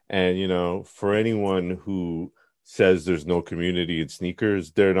conversations, and for anyone who says there's no community in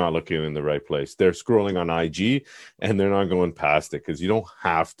sneakers, they're not looking in the right place. They're scrolling on IG and they're not going past it, because you don't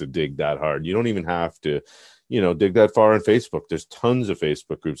have to dig that hard. You don't even have to, dig that far on Facebook. There's tons of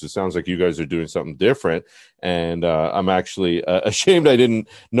Facebook groups. It sounds like you guys are doing something different. And I'm actually ashamed I didn't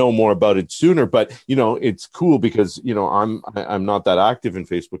know more about it sooner. But, it's cool because, I'm not that active in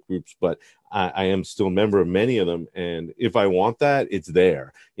Facebook groups, but I am still a member of many of them. And if I want that, it's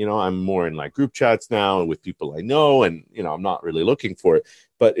there. I'm more in like group chats now with people I know, and, I'm not really looking for it,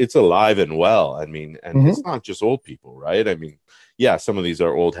 but it's alive and well. I mean, and It's not just old people, right? I mean, yeah, some of these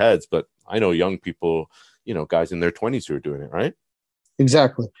are old heads, but I know young people, guys in their 20s who are doing it, right?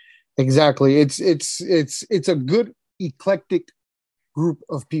 Exactly. It's a good eclectic group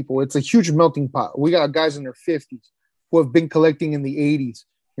of people. It's a huge melting pot. We got guys in their 50s who have been collecting in the 80s,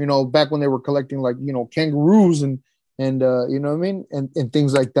 back when they were collecting like, kangaroos and and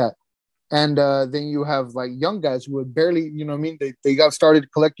things like that. And then you have like young guys who had barely, they got started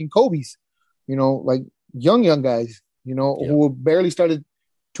collecting Kobe's, like young guys, who barely started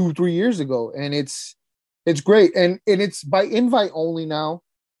 2-3 years ago. And it's great. And it's by invite only now,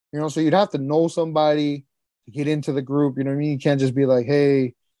 so you'd have to know somebody to get into the group. You can't just be like,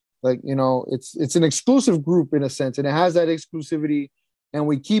 hey, like, it's an exclusive group in a sense, and it has that exclusivity, and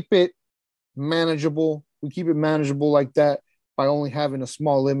we keep it manageable. We keep it manageable like that by only having a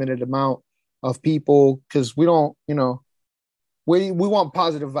small limited amount of people, because we don't, we want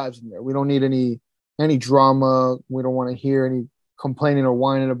positive vibes in there. We don't need any drama. We don't want to hear any complaining or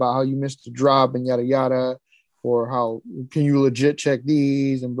whining about how you missed the drop and yada yada, or how can you legit check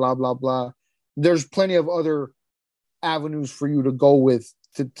these and blah blah blah. There's plenty of other avenues for you to go with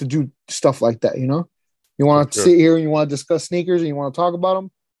to do stuff like that. You want to sit here and you want to discuss sneakers and you want to talk about them.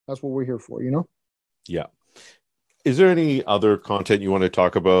 That's what we're here for. Yeah. Is there any other content you want to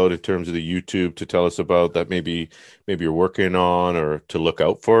talk about in terms of the YouTube to tell us about that maybe you're working on or to look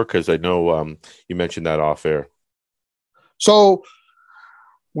out for? Because I know you mentioned that off air. So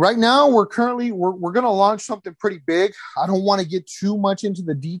right now we're going to launch something pretty big. I don't want to get too much into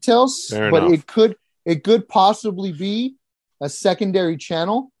the details, Fair but enough. it could possibly be a secondary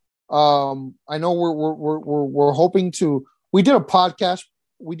channel. I know we're hoping to. We did a podcast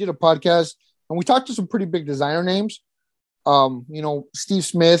and we talked to some pretty big designer names. Steve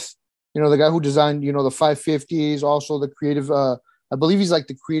Smith, the guy who designed, the 550s, also the creative, I believe he's like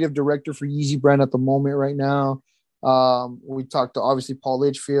the creative director for Yeezy brand at the moment right now. We talked to obviously Paul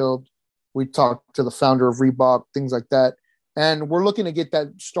Litchfield. We talked to the founder of Reebok, things like that. And we're looking to get that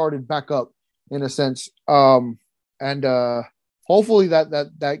started back up in a sense. And hopefully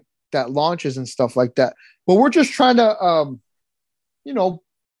that launches and stuff like that. But we're just trying to, you know,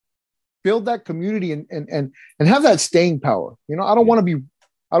 build that community and have that staying power. I don't want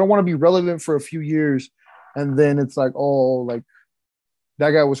to be relevant for a few years and then it's like, oh, like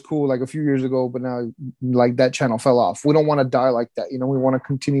that guy was cool like a few years ago, but now like that channel fell off. We don't want to die like that. We want to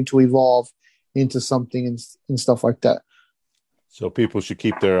continue to evolve into something and stuff like that. So people should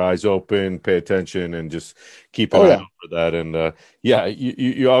keep their eyes open, pay attention, and just keep an Oh eye yeah. out for that. And yeah,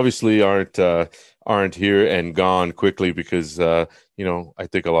 you obviously aren't here and gone quickly because I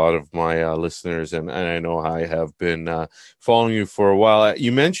think a lot of my listeners and I know I have been following you for a while.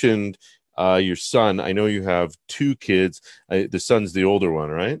 You mentioned your son. I know you have two kids. The son's the older one,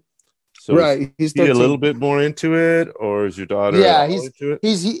 right? So is Right. He's he a little 13. bit more into it, or is your daughter at Yeah, all into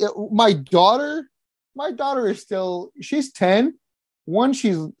it? my daughter is still, she's 10. One,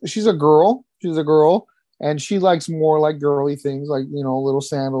 she's a girl. She's a girl, and she likes more like girly things, like little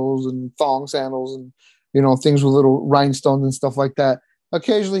sandals and thong sandals, and things with little rhinestones and stuff like that.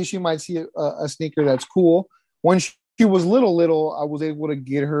 Occasionally, she might see a sneaker that's cool. When she was little, I was able to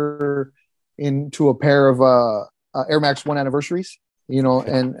get her into a pair of Air Max One anniversaries.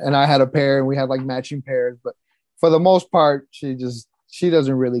 And I had a pair, and we had like matching pairs. But for the most part, she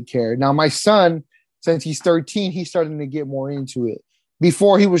doesn't really care. Now, my son, since he's 13, he's starting to get more into it.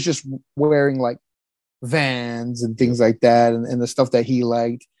 Before he was just wearing like Vans and things like that, and the stuff that he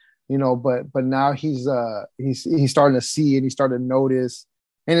liked, but now he's starting to see and he's starting to notice,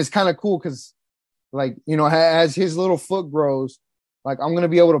 and it's kind of cool because like as his little foot grows, like I'm gonna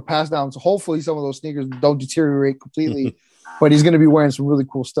be able to pass down. So hopefully some of those sneakers don't deteriorate completely, but he's gonna be wearing some really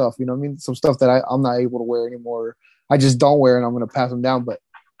cool stuff. You know what I mean? Some stuff that I'm not able to wear anymore. I just don't wear, and I'm gonna pass them down. But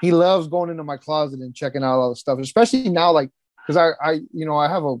he loves going into my closet and checking out all the stuff, especially now, like because I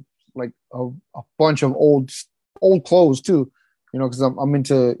have a bunch of old clothes too, because I'm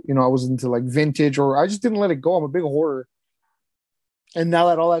into I was into like vintage, or I just didn't let it go. I'm a big hoarder, and now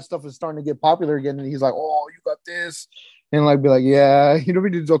that all that stuff is starting to get popular again, and he's like, "Oh, you got this," and like be like, "Yeah,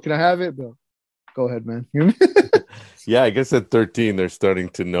 can I have it?" But go ahead, man. Yeah, I guess at 13 they're starting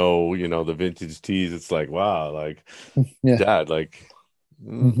to know, the vintage tees. It's like, wow, like Yeah. dad, like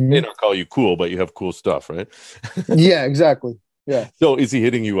may Hmm. not call you cool, but you have cool stuff, right? Yeah, exactly. Yeah. So is he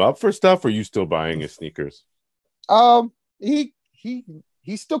hitting you up for stuff or are you still buying his sneakers? He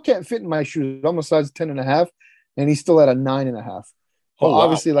still can't fit in my shoes. I'm a size 10 and a half, and he's still at a 9.5. But Oh wow.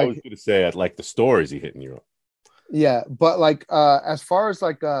 obviously, I was like, gonna say at like the store is he hitting you up? yeah, but like as far as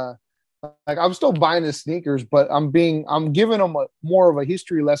like I'm still buying the sneakers, but I'm giving him more of a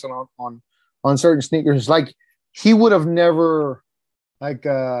history lesson on certain sneakers. Like he would have never like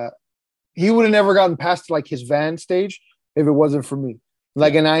he would have never gotten past like his van stage if it wasn't for me.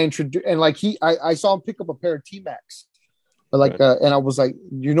 Like, Yeah. and I introduced, and like I saw him pick up a pair of T Max, but like, Okay. and I was like,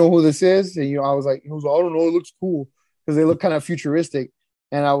 you know who this is? And I was like, he was like, I don't know, it looks cool because they look kind of futuristic.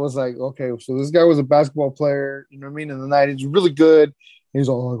 And I was like, okay, so this guy was a basketball player, you know what I mean? In the night, he's really good. And he's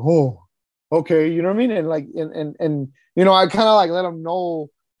all like, oh, okay, you know what I mean? And like, and I kind of like let him know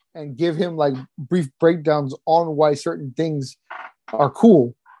and give him like brief breakdowns on why certain things are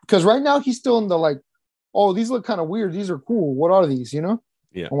cool. Because right now he's still in the like, oh, these look kind of weird. These are cool. What are these? Yeah.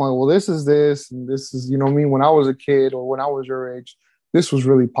 I'm like, well, this is this, and this is, what I mean, when I was a kid or when I was your age, this was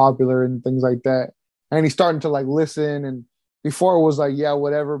really popular and things like that. And he's starting to like listen. And before it was like, yeah,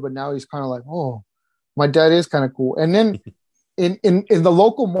 whatever. But now he's kind of like, oh, my dad is kind of cool. And then in the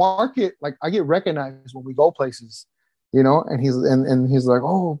local market, like I get recognized when we go places, and he's like,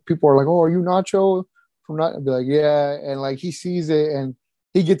 oh, people are like, oh, are you Nacho from not? I'd be like, yeah. And like he sees it and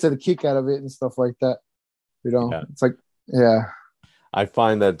he gets a kick out of it and stuff like that. Yeah. It's like, yeah. I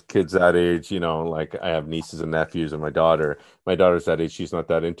find that kids that age, like I have nieces and nephews and my daughter's that age, she's not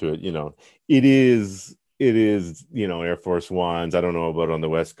that into it, it is, Air Force Ones. I don't know about on the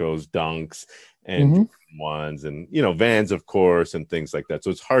West Coast, Dunks and Mm-hmm. ones, and Vans, of course, and things like that. So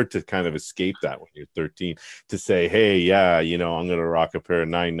it's hard to kind of escape that when you're 13 to say, hey, yeah, I'm gonna rock a pair of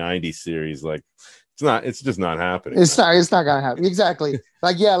 990 series. Like it's just not happening. It's not gonna happen. Exactly.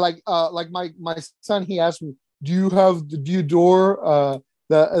 Like my son, he asked me, do you have the Dior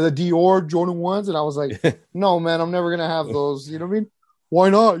the Dior Jordan 1s? And I was like, no, man, I'm never gonna have those. You know what I mean? Why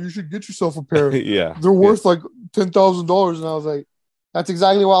not? You should get yourself a pair. Yeah. They're worth like $10,000. And I was like, that's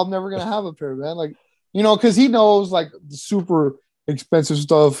exactly why I'm never gonna have a pair, man. Like, because he knows like the super expensive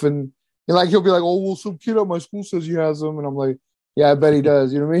stuff, and like he'll be like, oh, well, some kid at my school says he has them, and I'm like, yeah, I bet he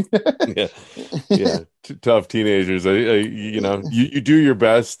does. You know what I mean? Yeah. Tough teenagers. You do your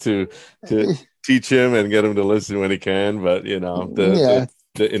best to teach him and get him to listen when he can, but the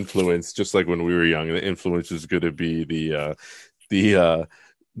influence, just like when we were young, the influence is going to be the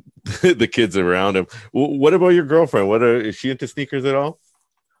the kids around him. What about your girlfriend? Is she into sneakers at all?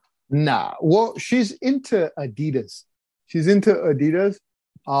 Nah. Well, she's into Adidas.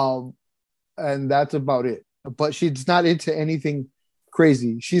 And that's about it. But she's not into anything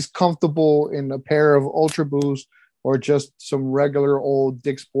crazy. She's comfortable in a pair of Ultra Boost or just some regular old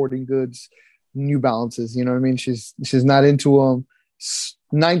Dick's Sporting Goods New Balances. You know what I mean? She's not into them.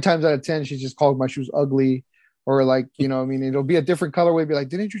 9 times out of 10, she just called my shoes ugly, or like, I mean, it'll be a different colorway. Be like,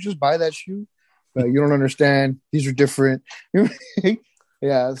 didn't you just buy that shoe? You don't understand. These are different.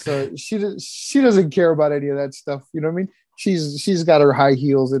 Yeah. So she doesn't care about any of that stuff. You know what I mean? She's got her high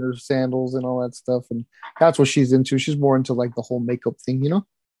heels and her sandals and all that stuff, and that's what she's into. She's more into like the whole makeup thing, And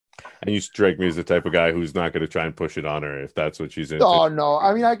you strike me as the type of guy who's not going to try and push it on her if that's what she's into. Oh no,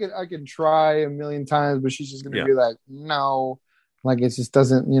 I mean I can try a million times, but she's just going to be like, no, like it just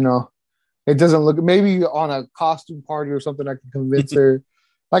doesn't, it doesn't look. Maybe on a costume party or something, I can convince her.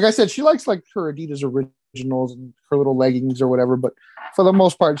 Like I said, she likes like her Adidas Originals and her little leggings or whatever, but for the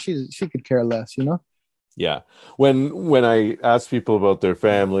most part, she could care less, Yeah. When I ask people about their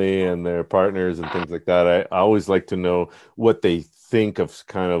family and their partners and things like that, I always like to know what they think of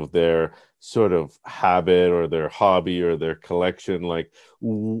kind of their sort of habit or their hobby or their collection. Like,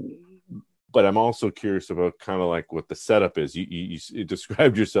 but I'm also curious about kind of like what the setup is. You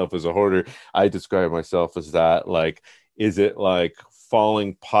described yourself as a hoarder. I describe myself as that. Like, is it like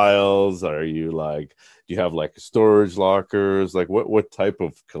falling piles? Are you like, do you have like storage lockers? Like what type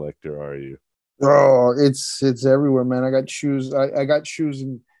of collector are you? Oh, it's everywhere, man. I got shoes. I got shoes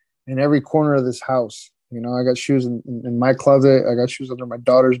in every corner of this house. I got shoes in my closet. I got shoes under my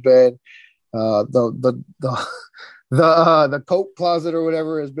daughter's bed. The coat closet or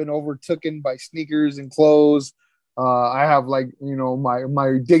whatever has been overtaken by sneakers and clothes. I have like,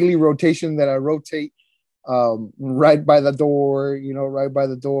 my daily rotation that I rotate right by the door, right by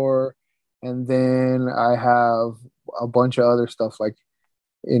the door. And then I have a bunch of other stuff like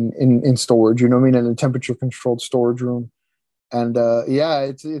in storage, in a temperature controlled storage room. And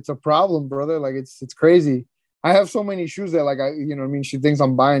it's a problem, brother. Like it's crazy. I have so many shoes that like she thinks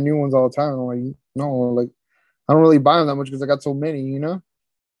I'm buying new ones all the time. I'm like, no, like I don't really buy them that much because I got so many,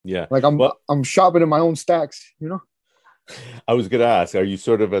 Yeah. Like I'm shopping in my own stacks, I was going to ask, are you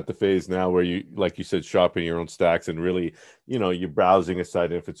sort of at the phase now where you, like you said, shopping your own stacks and really, you're browsing a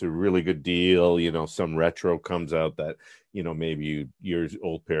site, if it's a really good deal, some retro comes out that, maybe your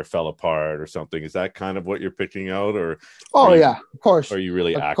old pair fell apart or something. Is that kind of what you're picking out, or? Yeah, of course. Are you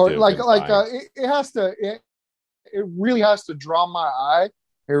really of active? It has to, it really has to draw my eye.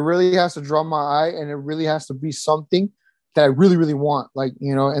 It really has to draw my eye, and it really has to be something that I really, really want. Like,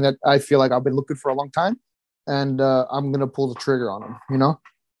 and that I feel like I've been looking for a long time. And I'm gonna pull the trigger on them,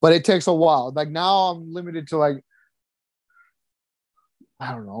 but it takes a while. Like now, I'm limited to like,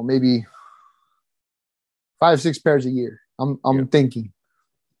 I don't know, maybe 5-6 pairs a year. I'm thinking.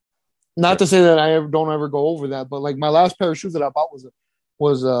 Not to say that I don't ever go over that, but like my last pair of shoes that I bought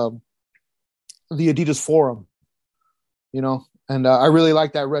was the Adidas Forum, and I really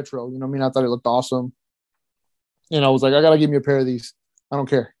like that retro. I thought it looked awesome, and I was like, I gotta give me a pair of these. I don't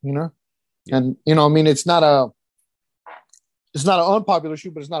care, Yeah. And it's not an unpopular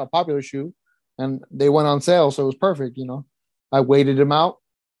shoe, but it's not a popular shoe. And they went on sale, so it was perfect, I waited them out,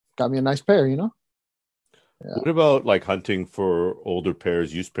 got me a nice pair, Yeah. What about like hunting for older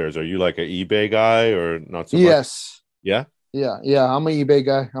pairs, used pairs? Are you like an eBay guy or not so much? Yes. Yeah? Yeah. I'm an eBay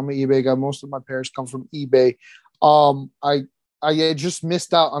guy. Most of my pairs come from eBay. I had just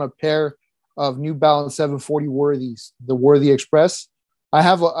missed out on a pair of New Balance 740 Worthies, the Worthy Express. I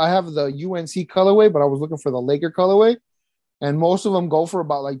have the UNC colorway, but I was looking for the Laker colorway, and most of them go for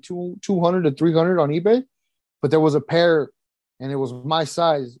about like 200 to 300 on eBay. But there was a pair, and it was my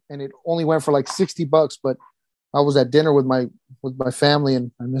size, and it only went for like $60. But I was at dinner with my family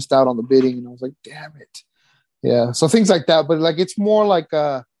and I missed out on the bidding, and I was like, damn it. Yeah. So things like that, but like it's more like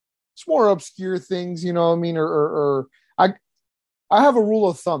it's more obscure things, you know what I mean? Or I have a rule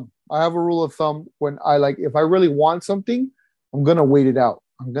of thumb. I have a rule of thumb when I like if I really want something, I'm gonna wait it out.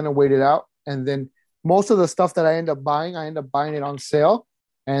 I'm gonna wait it out, and then most of the stuff that I end up buying it on sale,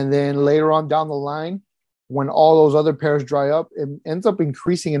 and then later on down the line, when all those other pairs dry up, it ends up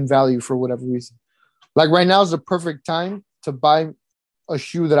increasing in value for whatever reason. Like right now is the perfect time to buy a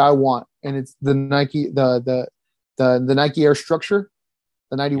shoe that I want, and it's the Nike the Nike Air Structure,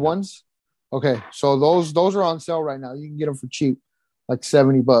 the Yeah. 91s. Okay, so those are on sale right now. You can get them for cheap, like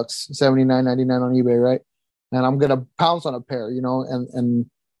 $70, 79.99 on eBay, right? And I'm gonna pounce on a pair, and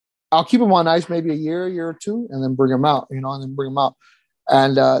I'll keep them on ice maybe a year or two, and then bring them out, and then bring them out.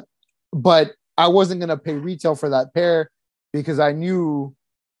 And but I wasn't gonna pay retail for that pair because I knew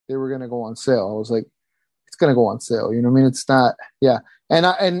they were gonna go on sale. I was like, it's gonna go on sale. You know what I mean? It's not, yeah.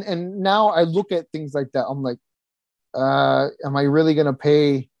 And now I look at things like that. I'm like, am I really gonna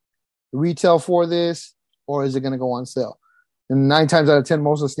pay retail for this, or is it gonna go on sale? And 9 times out of 10,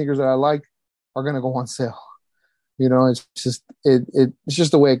 most of the sneakers that I like are gonna go on sale. It's just it's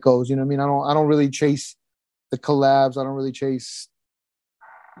just the way it goes. You know what I mean? I don't really chase the collabs. I don't really chase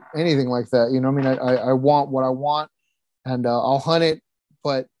anything like that. You know what I mean? I want what I want, and I'll hunt it.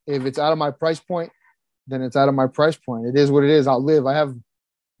 But if it's out of my price point, then it's out of my price point. It is what it is. I'll live. I have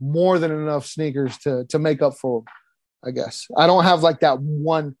more than enough sneakers to make up for them, I guess. I don't have like that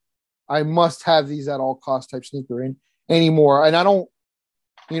one. I must have these at all cost type sneaker anymore. And I don't,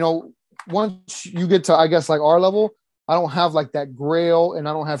 once you get to, I guess, like our level, I don't have like that grail, and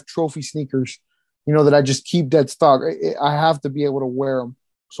I don't have trophy sneakers, that I just keep dead stock. I have to be able to wear them.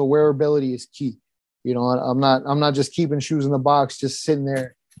 So wearability is key. I'm not just keeping shoes in the box, just sitting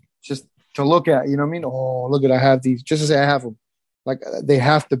there, just to look at. You know what I mean? Oh, look at, I have these, just to say I have them. Like they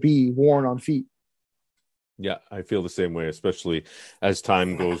have to be worn on feet. Yeah, I feel the same way, especially as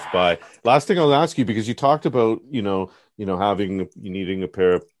time goes by. Last thing I'll ask you, because you talked about, having you needing a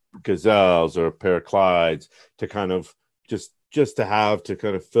pair of Gazelles or a pair of Clydes to kind of just to have to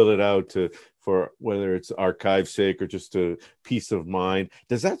kind of fill it out for whether it's archive's sake or just a peace of mind.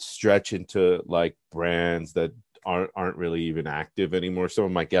 Does that stretch into like brands that aren't really even active anymore? Some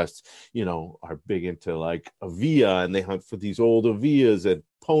of my guests, are big into like Avia, and they hunt for these old Avias and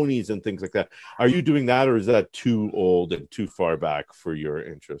ponies and things like that. Are you doing that, or is that too old and too far back for your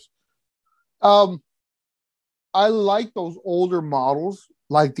interest? Um, I like those older models,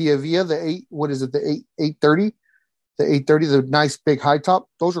 like the Avia, the eight. What is it? The 830, the 830, the nice big high top.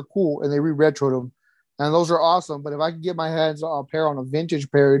 Those are cool, and they re-retroed them, and those are awesome. But if I could get my hands on a pair, on a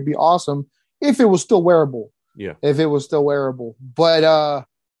vintage pair, it'd be awesome if it was still wearable. Yeah. If it was still wearable, but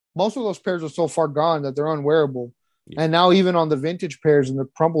most of those pairs are so far gone that they're unwearable. Yeah. And now even on the vintage pairs and the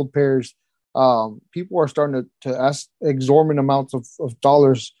crumbled pairs, people are starting to ask exorbitant amounts of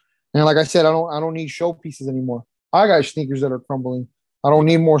dollars. And like I said, I don't need show pieces anymore. I got sneakers that are crumbling. I don't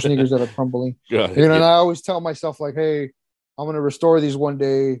need more sneakers that are crumbling. Got it, And yeah. I always tell myself like, hey, I'm gonna restore these one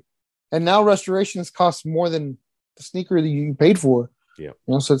day. And now restorations cost more than the sneaker that you paid for. Yeah.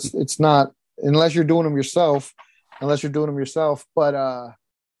 So it's not, unless you're doing them yourself. But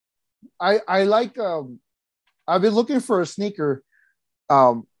I like I've been looking for a sneaker.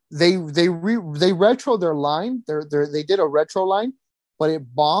 They retro their line. They did a retro line, but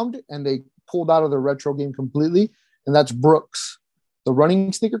it bombed and they pulled out of the retro game completely. And that's Brooks, the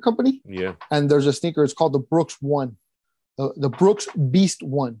running sneaker company. Yeah. And there's a sneaker. It's called the Brooks One, the Brooks Beast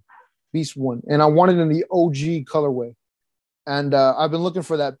One. And I want it in the OG colorway. And I've been looking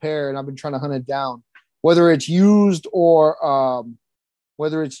for that pair, and I've been trying to hunt it down, whether it's used or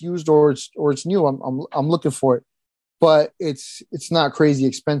it's new. I'm looking for it, but it's not crazy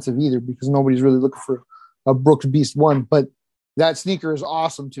expensive either, because nobody's really looking for a Brooks Beast One. But that sneaker is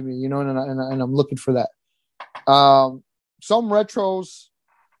awesome to me, and I'm looking for that. Some retros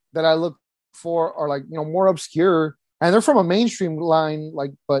that I look for are like, more obscure, and they're from a mainstream line,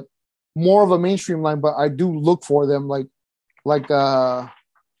 but more of a mainstream line. But I do look for them, like the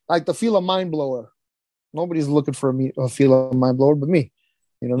Fila Mind Blower. Nobody's looking for a Fila Mind Blower but me.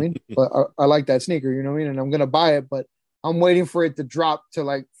 You know what I mean? But I like that sneaker, you know what I mean? And I'm gonna buy it, but I'm waiting for it to drop to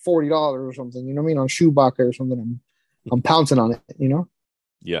like $40 or something, you know what I mean? On Shoebucker or something. I'm pouncing on it,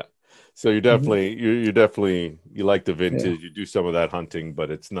 Yeah. So you're definitely you're definitely, you like the vintage. Yeah. You do some of that hunting, but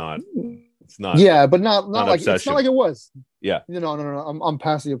it's not Yeah, but not like obsession. it's not like it was. Yeah. No. I'm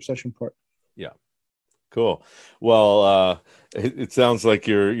past the obsession part. Yeah. Cool. Well, it sounds like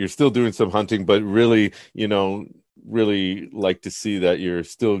you're still doing some hunting, but really, really like to see that you're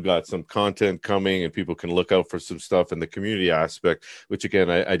still got some content coming and people can look out for some stuff in the community aspect, which again,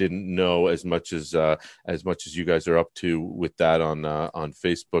 I didn't know as much as you guys are up to with that on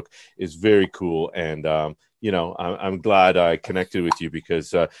Facebook is very cool. And I'm glad I connected with you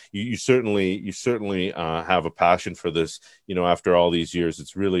because you certainly have a passion for this. After all these years,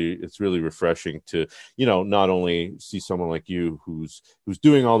 it's really refreshing to not only see someone like you who's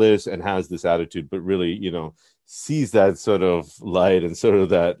doing all this and has this attitude, but really sees that sort of light and sort of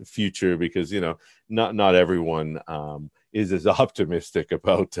that future, because not everyone is as optimistic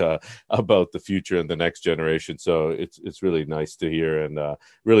about the future and the next generation. So it's really nice to hear, and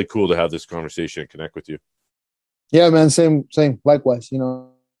really cool to have this conversation and connect with you. Yeah, man. Same. Likewise.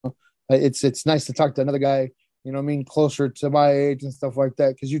 It's nice to talk to another guy. Closer to my age and stuff like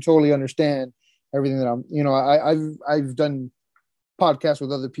that, because you totally understand everything that I've done podcasts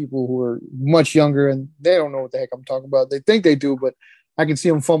with other people who are much younger, and they don't know what the heck I'm talking about. They think they do, but I can see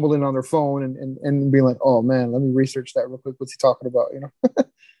them fumbling on their phone and being like, "Oh man, let me research that real quick. What's he talking about?"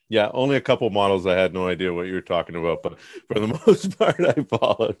 Yeah, only a couple models I had no idea what you were talking about, but for the most part, I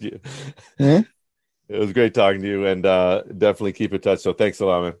followed you. Mm-hmm. It was great talking to you, and definitely keep in touch. So thanks a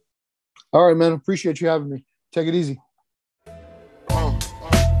lot, man. All right, man. Appreciate you having me. Take it easy.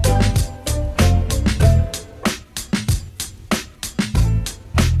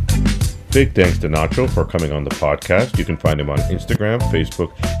 Big thanks to Nacho for coming on the podcast. You can find him on Instagram,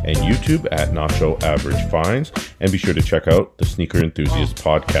 Facebook, and YouTube at Nacho Average Finds. And be sure to check out the Sneaker Enthusiast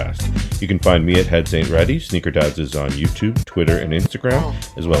podcast. You can find me at Heads Ain't Ready. Sneaker Dads is on YouTube, Twitter, and Instagram,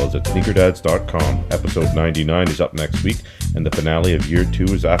 as well as at sneakerdads.com. Episode 99 is up next week, and the finale of year 2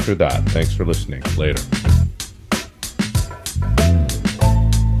 is after that. Thanks for listening. Later.